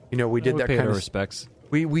 we did that kind of respects.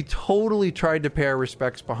 We totally tried to pay our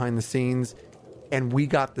respects behind the scenes, and we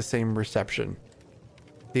got the same reception.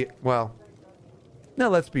 No,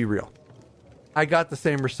 let's be real. I got the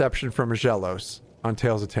same reception from Agelos on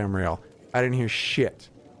Tales of Tamriel. I didn't hear shit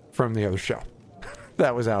from the other show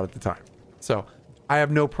that was out at the time. So I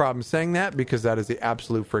have no problem saying that because that is the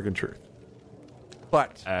absolute friggin' truth.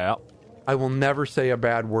 But I will never say a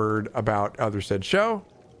bad word about Other Said Show.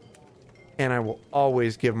 And I will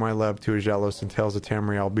always give my love to Agelos and Tales of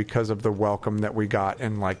Tamriel because of the welcome that we got.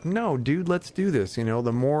 And no, dude, let's do this. The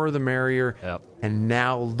more, the merrier. Yep. And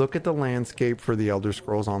now look at the landscape for the Elder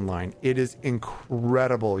Scrolls Online. It is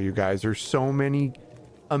incredible, you guys. There's so many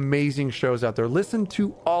amazing shows out there. Listen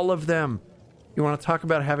to all of them. You want to talk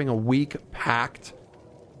about having a week packed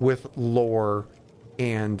with lore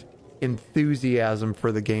and enthusiasm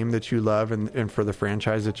for the game that you love and for the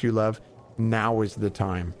franchise that you love. Now is the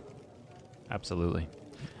time. Absolutely.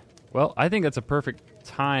 Well, I think that's a perfect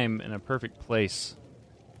time and a perfect place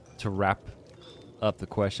to wrap up the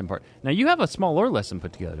question part. Now, you have a small lore lesson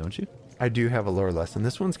put together, don't you? I do have a lore lesson.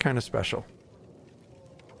 This one's kind of special.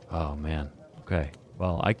 Oh, man. Okay.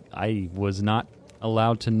 Well, I was not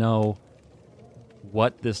allowed to know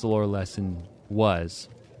what this lore lesson was.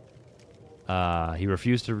 He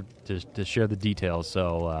refused to share the details,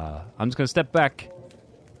 so I'm just going to step back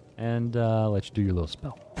and let you do your little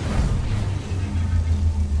spell.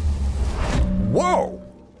 Whoa!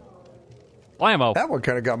 Blammo! That one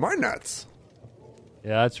kind of got my nuts.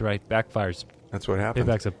 Yeah, that's right. Backfires. That's what happened.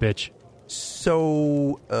 Payback's a bitch.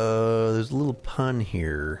 So, there's a little pun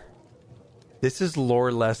here. This is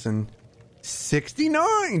lore lesson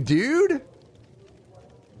 69, dude!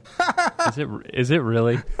 Is it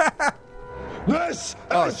really? This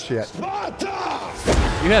is shit. Sparta!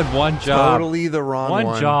 You had one job. Totally the wrong one.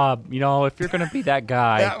 One job. If you're going to be that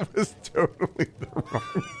guy. That was totally the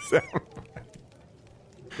wrong sound.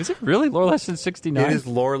 Is it really lore lesson 69? It is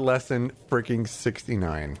lore lesson freaking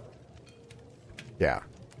 69. Yeah.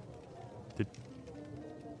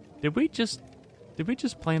 Did we just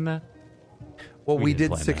plan that? Well, we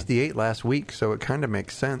did 68 last week, so it kind of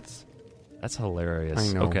makes sense. That's hilarious.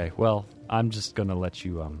 I know. Okay, well, I'm just going to let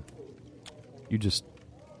you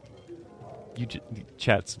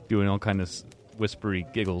chat's doing all kind of whispery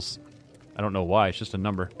giggles. I don't know why. It's just a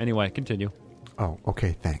number. Anyway, continue. Oh,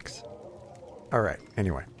 okay. Thanks. All right.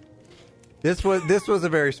 Anyway, this was a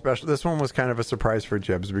very special. This one was kind of a surprise for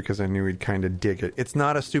Jibs because I knew he'd kind of dig it. It's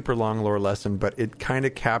not a super long lore lesson, but it kind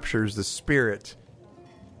of captures the spirit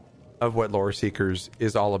of what Lore Seekers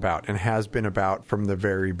is all about and has been about from the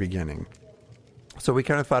very beginning. So we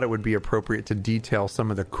kind of thought it would be appropriate to detail some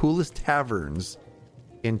of the coolest taverns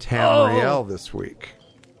in Tamriel this week.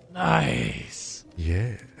 Nice.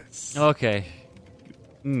 Yes. Okay.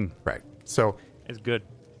 Right. So it's good.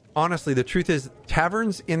 Honestly, the truth is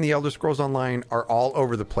taverns in the Elder Scrolls Online are all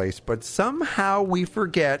over the place, but somehow we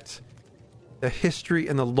forget the history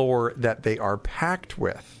and the lore that they are packed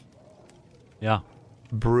with. Yeah.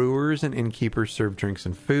 Brewers and innkeepers serve drinks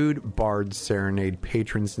and food. Bards serenade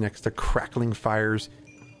patrons next to crackling fires.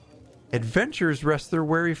 Adventurers rest their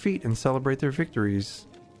weary feet and celebrate their victories.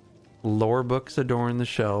 Lore books adorn the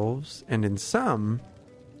shelves, and in some,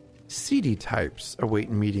 seedy types await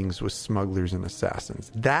meetings with smugglers and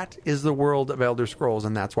assassins. That is the world of Elder Scrolls,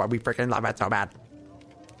 and that's why we freaking love it so bad.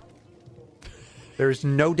 There's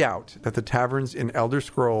no doubt that the taverns in Elder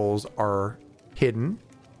Scrolls are hidden,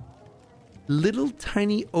 little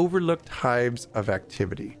tiny overlooked hives of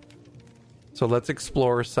activity. So let's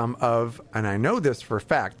explore some of, and I know this for a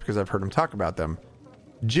fact because I've heard him talk about them,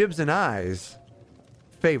 Jibs and I's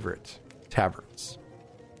favorite taverns.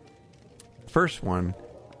 First one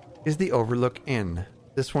is the Overlook Inn.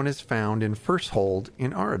 This one is found in Firsthold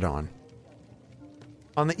in Auradon.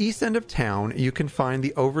 On the east end of town, you can find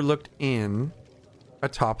the Overlooked Inn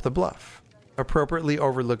atop the bluff, appropriately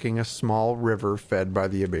overlooking a small river fed by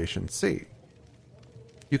the Abatian Sea.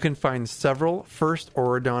 You can find several First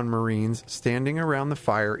Auradon Marines standing around the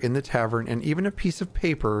fire in the tavern and even a piece of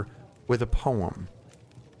paper with a poem.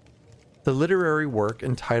 The literary work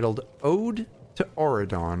entitled Ode to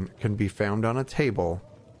Auradon can be found on a table,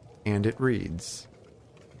 and it reads,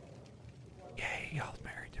 "Yay, y'all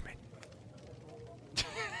married to me."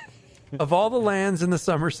 Of all the lands in the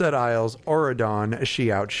Somerset Isles, Auradon,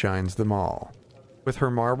 she outshines them all. With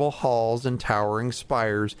her marble halls and towering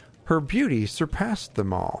spires, her beauty surpassed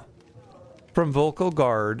them all. From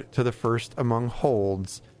Volkogard to the first among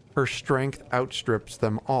holds, her strength outstrips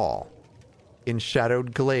them all. In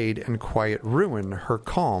shadowed glade and quiet ruin, her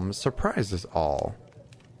calm surprises all.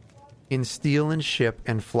 In steel and ship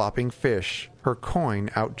and flopping fish, her coin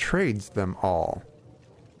outtrades them all.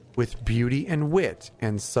 With beauty and wit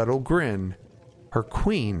and subtle grin, her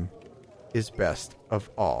queen is best of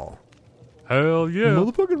all. Hell yeah.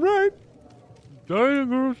 Motherfucking right.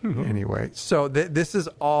 Diagram. Anyway, so this is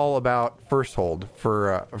all about Firsthold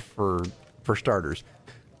for starters.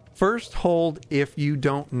 Firsthold, if you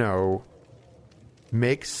don't know,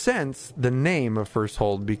 makes sense, the name of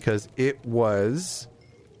Firsthold, because it was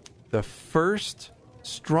the first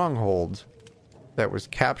stronghold that was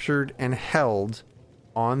captured and held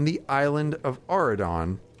on the island of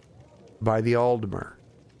Auradon by the Aldmer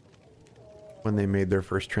when they made their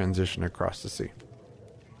first transition across the sea.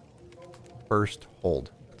 Firsthold.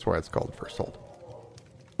 That's why it's called Firsthold.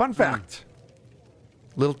 Fun fact.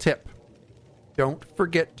 Little tip. Don't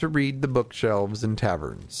forget to read the bookshelves in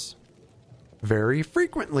taverns. Very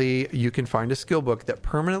frequently, you can find a skill book that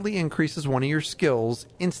permanently increases one of your skills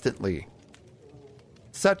instantly,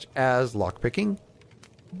 such as lockpicking,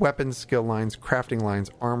 weapons skill lines, crafting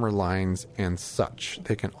lines, armor lines, and such.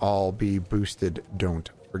 They can all be boosted, don't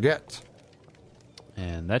forget.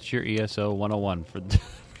 And that's your ESO 101 for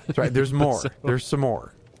That's right. There's more. There's some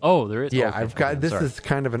more. Oh, there is? Yeah, Okay. I've got, this Sorry. is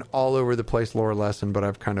kind of an all over the place lore lesson, but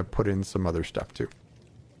I've kind of put in some other stuff too.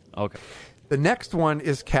 Okay. The next one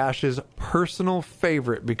is Cash's personal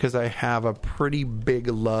favorite because I have a pretty big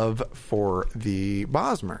love for the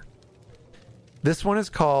Bosmer. This one is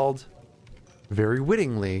called, very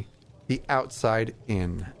wittingly, the Outside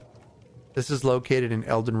Inn. This is located in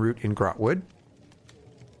Eldenroot in Grotwood.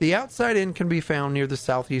 The Outside Inn can be found near the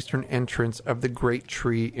southeastern entrance of the Great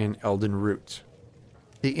Tree in Eldenroot.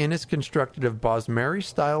 The inn is constructed of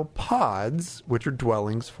Bosmeri-style pods, which are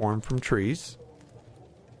dwellings formed from trees.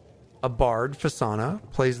 A bard, Fasana,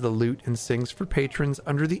 plays the lute and sings for patrons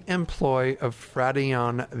under the employ of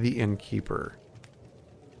Fradion the innkeeper.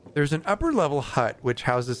 There's an upper-level hut which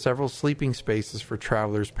houses several sleeping spaces for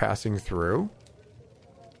travelers passing through.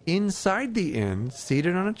 Inside the inn,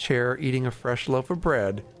 seated on a chair eating a fresh loaf of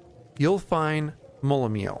bread, you'll find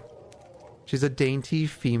Mullamiel. She's a dainty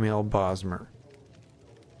female Bosmer.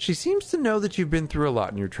 She seems to know that you've been through a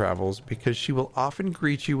lot in your travels because she will often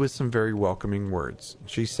greet you with some very welcoming words.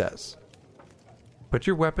 She says, "Put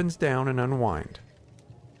your weapons down and unwind.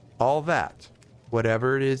 All that,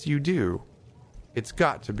 whatever it is you do, it's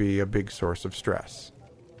got to be a big source of stress."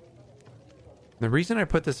 The reason I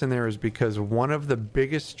put this in there is because one of the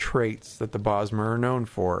biggest traits that the Bosmer are known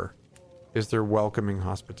for is their welcoming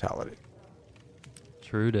hospitality.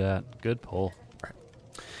 True that. Good pull.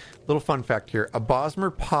 Little fun fact here. A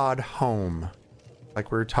Bosmer pod home,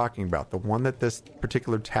 like we were talking about, the one that this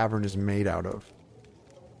particular tavern is made out of,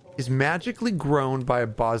 is magically grown by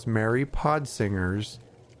Bosmeri pod singers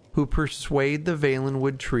who persuade the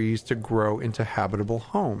Valenwood trees to grow into habitable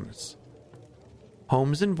homes.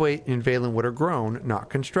 Homes in Valenwood are grown,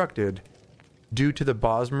 not constructed, due to the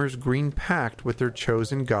Bosmer's green pact with their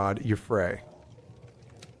chosen god, Y'ffre.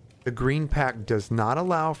 The Green Pact does not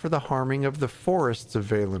allow for the harming of the forests of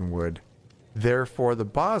Valenwood. Therefore, the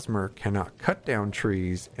Bosmer cannot cut down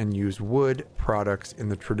trees and use wood products in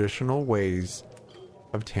the traditional ways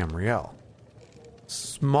of Tamriel.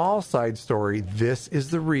 Small side story, this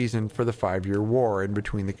is the reason for the 5-year war in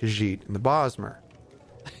between the Khajiit and the Bosmer.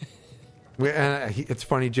 It's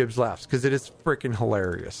funny, Jibs laughs, because it is freaking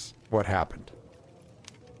hilarious what happened.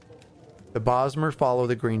 The Bosmer follow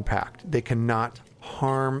the Green Pact. They cannot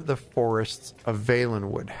harm the forests of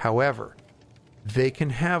Valenwood. However, they can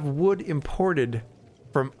have wood imported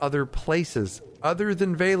from other places other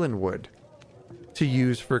than Valenwood to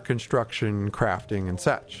use for construction, crafting, and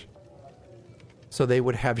such. So they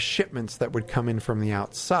would have shipments that would come in from the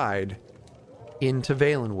outside into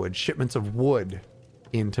Valenwood, shipments of wood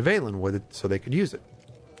into Valenwood so they could use it.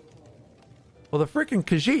 Well, the frickin'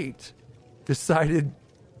 Khajiit decided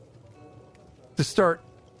to start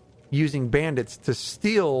using bandits to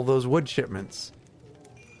steal those wood shipments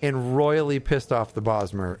and royally pissed off the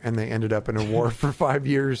Bosmer, and they ended up in a war for 5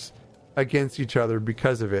 years against each other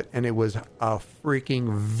because of it, and it was a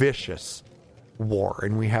freaking vicious war,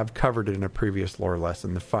 and we have covered it in a previous lore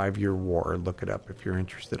lesson, the 5-year war. Look it up if you're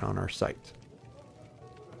interested on our site.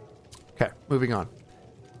 Okay, moving on.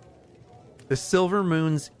 The Silver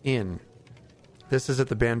Moons Inn. This is at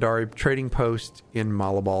the Bandari Trading Post in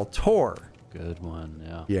Malabal Tor. Good one,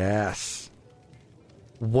 yeah. Yes.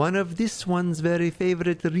 One of this one's very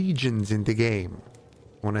favorite regions in the game.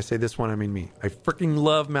 When I say this one, I mean me. I freaking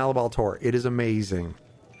love Malabal Tor. It is amazing.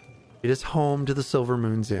 It is home to the Silver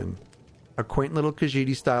Moons Inn, a quaint little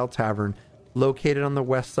Khajiit-style tavern located on the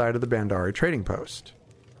west side of the Bandari Trading Post.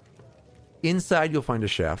 Inside, you'll find a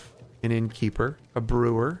chef, an innkeeper, a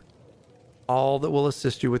brewer, all that will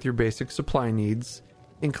assist you with your basic supply needs,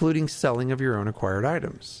 including selling of your own acquired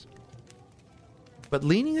items. But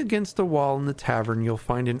leaning against the wall in the tavern, you'll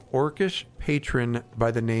find an orcish patron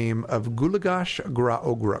by the name of Gulagash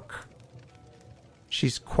Graogruk.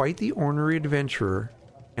 She's quite the ornery adventurer,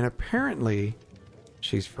 and apparently,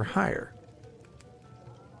 she's for hire.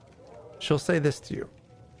 She'll say this to you.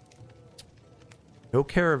 No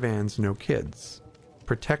caravans, no kids.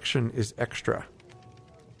 Protection is extra.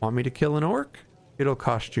 Want me to kill an orc? It'll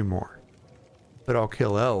cost you more. But I'll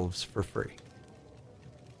kill elves for free.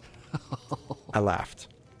 I laughed.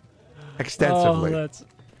 Extensively. Oh, that's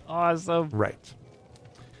awesome. Right.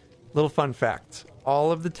 Little fun fact.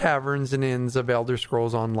 All of the taverns and inns of Elder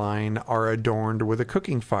Scrolls Online are adorned with a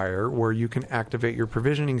cooking fire where you can activate your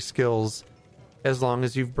provisioning skills as long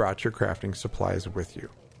as you've brought your crafting supplies with you.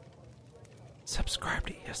 Subscribe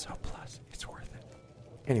to ESO Plus. It's worth it.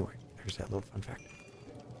 Anyway, there's that little fun fact.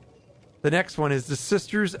 The next one is the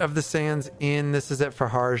Sisters of the Sands Inn. This is at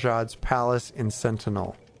Faharjad's Palace in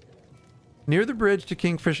Sentinel. Near the bridge to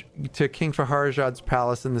King Faharjad's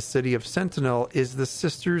palace in the city of Sentinel is the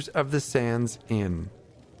Sisters of the Sands Inn.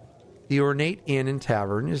 The ornate inn and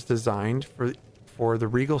tavern is designed for the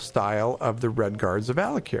regal style of the Red Guards of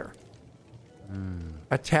Alikir.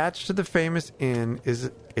 Attached to the famous inn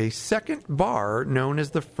is a second bar known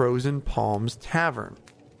as the Frozen Palms Tavern.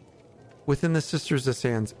 Within the Sisters of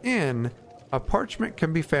Sands Inn, a parchment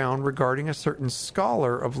can be found regarding a certain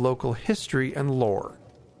scholar of local history and lore.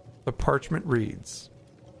 The parchment reads,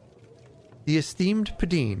 "The esteemed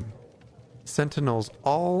Padine, Sentinel's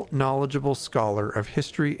all-knowledgeable scholar of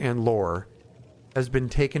history and lore, has been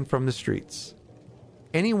taken from the streets.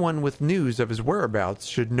 Anyone with news of his whereabouts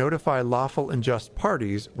should notify lawful and just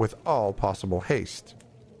parties with all possible haste."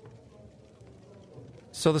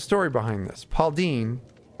 So the story behind this. Paldine,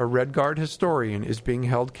 a Red Guard historian, is being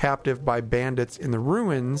held captive by bandits in the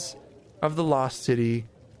ruins of the lost city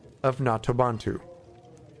of Natobantu.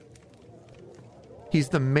 He's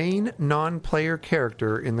the main non-player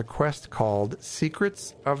character in the quest called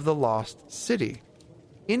Secrets of the Lost City,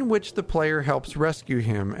 in which the player helps rescue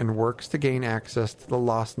him and works to gain access to the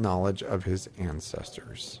lost knowledge of his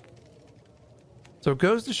ancestors. So it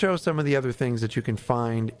goes to show some of the other things that you can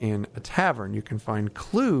find in a tavern. You can find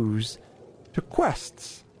clues to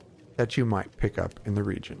quests that you might pick up in the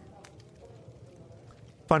region.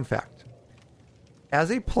 Fun fact. As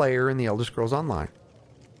a player in the Elder Scrolls Online,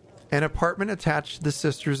 an apartment attached to the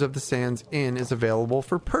Sisters of the Sands Inn is available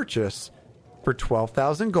for purchase for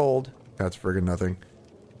 12,000 gold. That's friggin' nothing.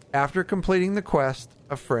 After completing the quest,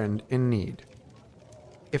 A Friend in Need.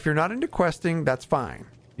 If you're not into questing, that's fine.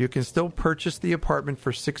 You can still purchase the apartment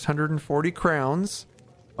for 640 crowns,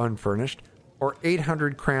 unfurnished, or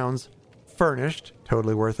 800 crowns, furnished,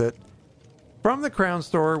 totally worth it, from the Crown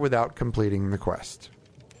Store without completing the quest.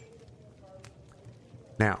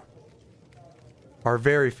 Now, our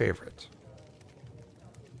very favorite.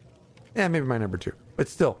 Maybe my number 2. But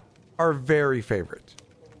still, our very favorite.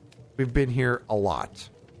 We've been here a lot.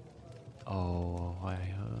 Oh,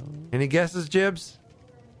 Any guesses, Jibs?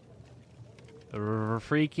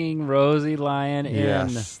 Freaking Rosie Lion Inn.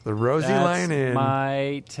 Yes, the Rosie Lion Inn.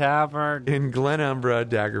 My tavern. In Glenumbra,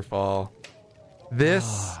 Daggerfall.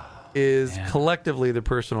 This is collectively the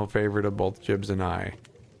personal favorite of both Jibs and I.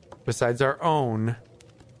 Besides our own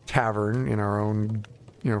tavern in our own,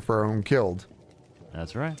 for our own guild.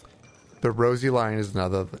 That's right. The Rosy Lion is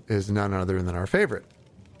none other than our favorite.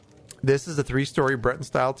 This is a 3-story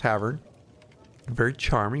Breton-style tavern. Very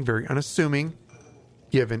charming, very unassuming,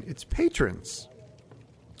 given its patrons.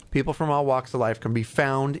 People from all walks of life can be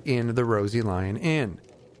found in the Rosy Lion Inn,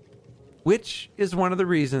 which is one of the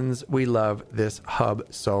reasons we love this hub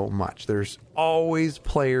so much. There's always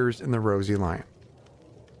players in the Rosy Lion.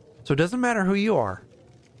 So it doesn't matter who you are,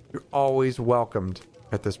 you're always welcomed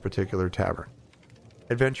at this particular tavern.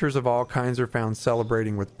 Adventurers of all kinds are found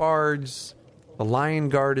celebrating with bards. The Lion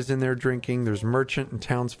Guard is in there drinking. There's merchant and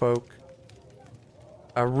townsfolk.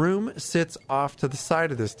 A room sits off to the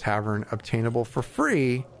side of this tavern, obtainable for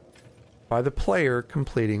free by the player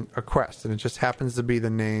completing a quest. And it just happens to be the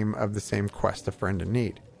name of the same quest, A Friend in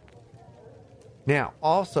Need. Now,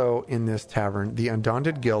 also in this tavern, the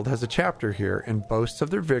Undaunted Guild has a chapter here and boasts of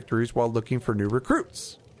their victories while looking for new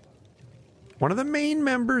recruits. One of the main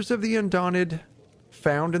members of the Undaunted,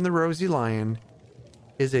 found in the Rosy Lion,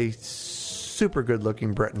 is a super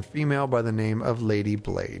good-looking Breton female by the name of Lady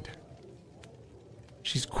Blade.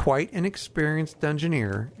 She's quite an experienced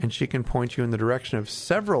dungeoneer, and she can point you in the direction of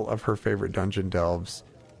several of her favorite dungeon delves,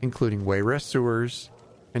 including Wayrest Sewers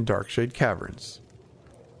and Darkshade Caverns.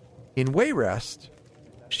 In Wayrest,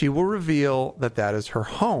 she will reveal that is her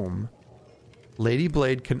home. Lady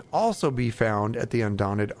Blade can also be found at the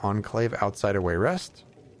Undaunted Enclave outside of Wayrest.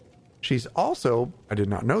 She's also, I did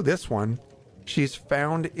not know this one, she's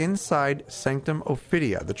found inside Sanctum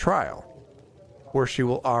Ophidia, the trial, where she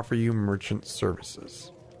will offer you merchant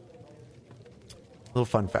services. Little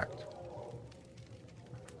fun fact.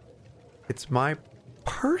 It's my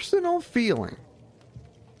personal feeling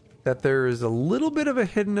that there is a little bit of a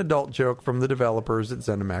hidden adult joke from the developers at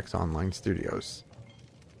ZeniMax Online Studios.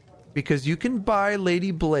 Because you can buy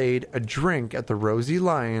Lady Blade a drink at the Rosy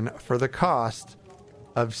Lion for the cost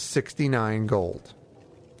of 69 gold.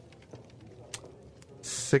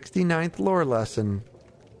 69th lore lesson.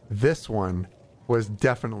 This one was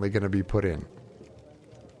definitely going to be put in.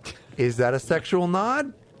 Is that a sexual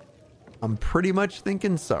nod? I'm pretty much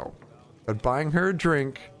thinking so. But buying her a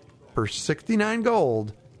drink for 69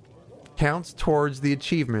 gold counts towards the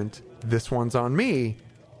achievement, This One's on Me,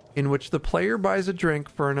 in which the player buys a drink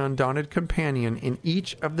for an Undaunted companion in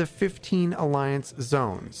each of the 15 Alliance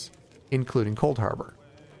zones, including Cold Harbor.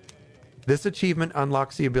 This achievement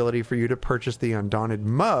unlocks the ability for you to purchase the Undaunted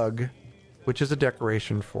mug, which is a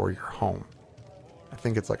decoration for your home. I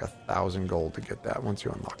think it's like 1,000 gold to get that once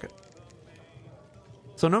you unlock it.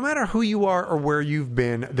 So no matter who you are or where you've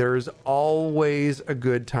been, there is always a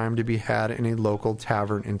good time to be had in a local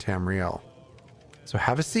tavern in Tamriel. So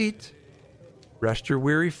have a seat, rest your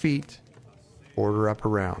weary feet, order up a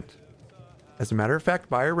round. As a matter of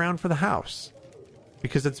fact, buy a round for the house,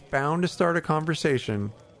 because it's bound to start a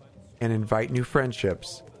conversation and invite new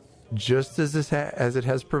friendships, just as it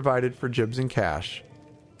has provided for Jibs and Cash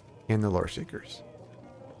in the Lore Seekers.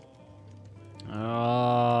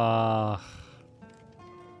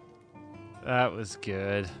 That was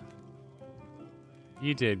good.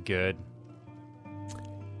 You did good.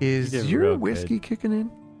 Is your whiskey kicking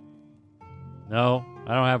in? No,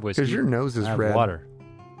 I don't have whiskey. Because your nose is I have red. Water.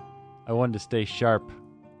 I wanted to stay sharp.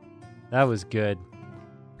 That was good.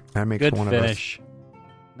 That makes good one finish. of us.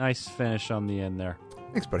 Nice finish on the end there.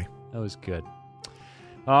 Thanks, buddy. That was good.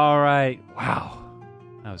 All right. Wow.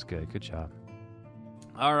 That was good. Good job.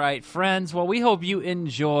 All right, friends. Well, we hope you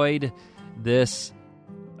enjoyed this,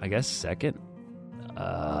 I guess, second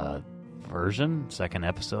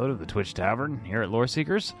episode of the Twitch Tavern here at Lore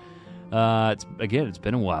Seekers. It's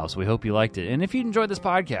been a while, so we hope you liked it. And if you enjoyed this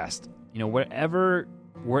podcast,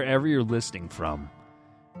 wherever you're listening from,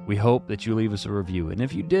 we hope that you leave us a review. And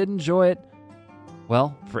if you did enjoy it,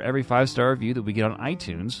 well, for every 5-star review that we get on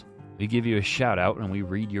iTunes, we give you a shout out and we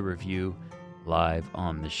read your review live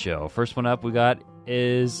on the show. First one up we got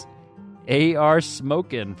is AR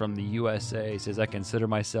Smokin' from the USA. He says, I consider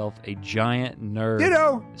myself a giant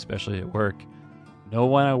nerd, especially at work. No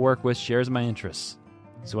one I work with shares my interests.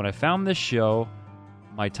 So when I found this show,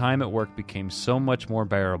 my time at work became so much more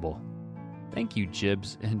bearable. Thank you,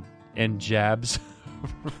 Jibs and Jabs,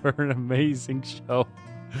 for an amazing show.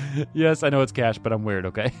 Yes, I know it's Cash, but I'm weird,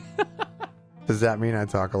 okay? Does that mean I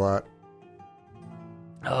talk a lot?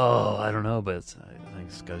 Oh, I don't know, but I think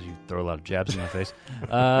it's because you throw a lot of jabs in my face.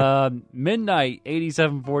 Midnight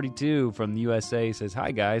 8742 from the USA says,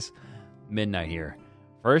 hi, guys. Midnight here.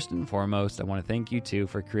 First and foremost, I want to thank you two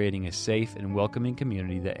for creating a safe and welcoming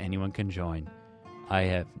community that anyone can join.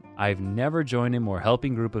 I've never joined a more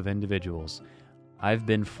helping group of individuals. I've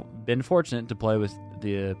been fortunate to play with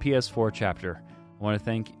the PS4 chapter. I want to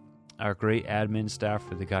thank our great admin staff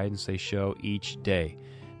for the guidance they show each day.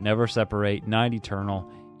 Never Separate, Night Eternal,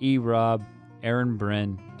 E-Rob, Aaron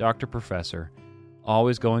Bryn, Dr. Professor,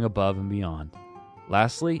 always going above and beyond.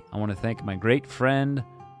 Lastly, I want to thank my great friend,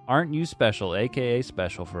 Aren't You Special, aka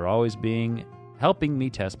Special, for always helping me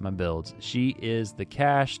test my builds. She is the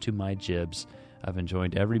cash to my jibs. I've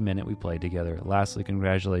enjoyed every minute we played together. Lastly,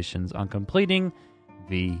 congratulations on completing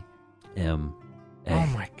VMA. Oh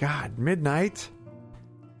my God, Midnight.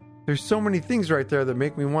 There's so many things right there that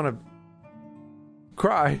make me want to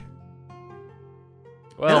cry.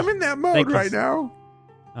 Well, and I'm in that mode right now.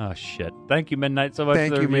 Oh, shit. Thank you, Midnight, so much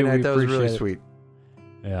Thank for the you, review. Midnight. We That was really appreciate it. sweet.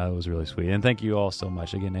 Yeah, it was really sweet. And thank you all so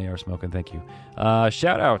much. Again, AR Smoking, thank you.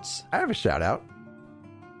 Shout-outs. I have a shout-out.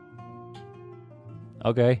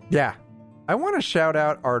 Okay. Yeah. I want to shout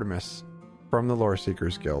out Artemis from the Lore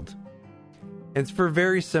Seekers Guild. It's for a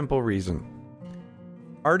very simple reason.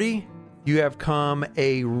 Artie, you have come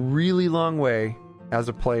a really long way as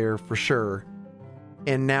a player for sure.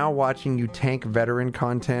 And now watching you tank veteran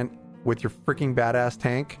content with your freaking badass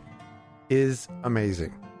tank is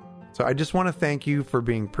amazing. So I just want to thank you for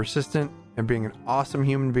being persistent and being an awesome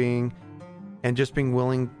human being and just being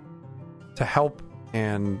willing to help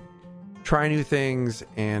and try new things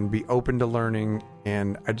and be open to learning.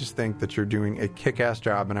 And I just think that you're doing a kick-ass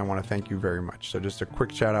job, and I want to thank you very much. So just a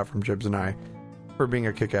quick shout out from Jibs and I for being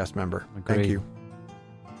a kick-ass member. Agreed. Thank you.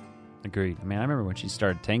 Agreed. I mean, I remember when she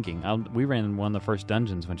started tanking. We ran one of the first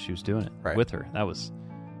dungeons when she was doing it with her. That was,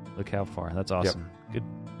 look how far. That's awesome. Yep.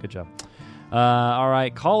 Good job. All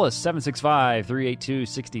right, call us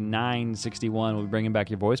 765-382-6961. We'll be bringing back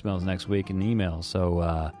your voicemails next week and emails,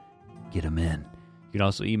 so get them in. You can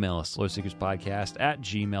also email us,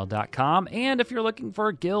 loreseekerspodcast@gmail.com. And if you're looking for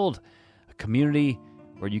a guild, a community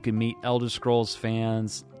where you can meet Elder Scrolls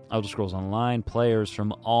fans, Elder Scrolls Online players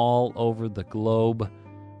from all over the globe,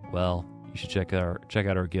 well, you should check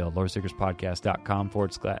out our guild,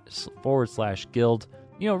 loreseekerspodcast.com/guild.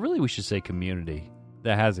 You know, really we should say community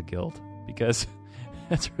that has a guild, because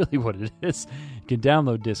that's really what it is. You can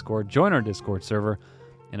download Discord, join our Discord server,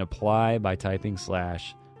 and apply by typing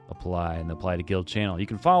 /apply and apply to guild channel. You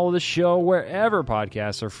can follow the show wherever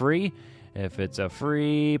podcasts are free. If it's a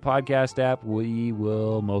free podcast app, we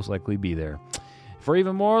will most likely be there. For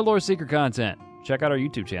even more Lore Seeker content, check out our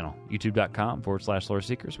YouTube channel,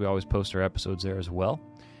 youtube.com/LoreSeekers. We always post our episodes there as well.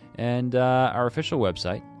 And our official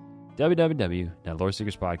website,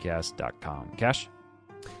 www.loreseekerspodcast.com. Cash?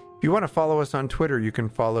 If you want to follow us on Twitter, you can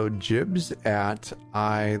follow Jibs at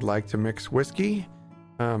I Like to Mix Whiskey.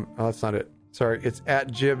 Oh, that's not it. Sorry, it's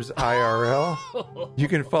at Jibs IRL. You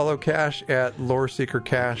can follow Cash at Lore Seeker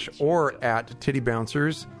Cash or at Titty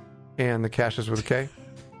Bouncers, and the Cash is with a K.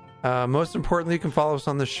 Most importantly, you can follow us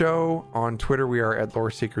on the show. On Twitter, we are at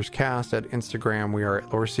Lore Seekers Cast. At Instagram, we are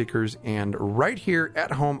at Lore Seekers. And right here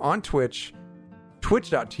at home on Twitch,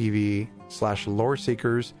 twitch.tv/Lore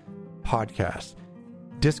Seekers Podcast.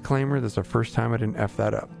 Disclaimer, this is the first time I didn't F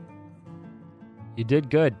that up. You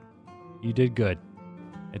did good. You did good.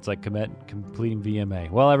 It's like completing VMA.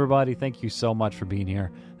 Well, everybody, thank you so much for being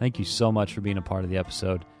here. Thank you so much for being a part of the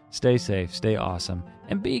episode. Stay safe, stay awesome,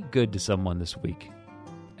 and be good to someone this week.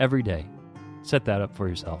 Every day. Set that up for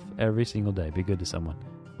yourself. Every single day. Be good to someone.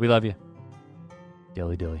 We love you.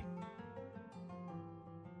 Dilly dilly.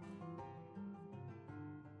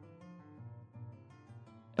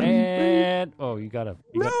 And you gotta.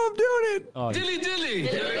 I'm doing it. Oh, Dilly dilly.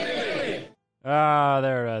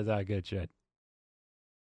 there it is. Good shit.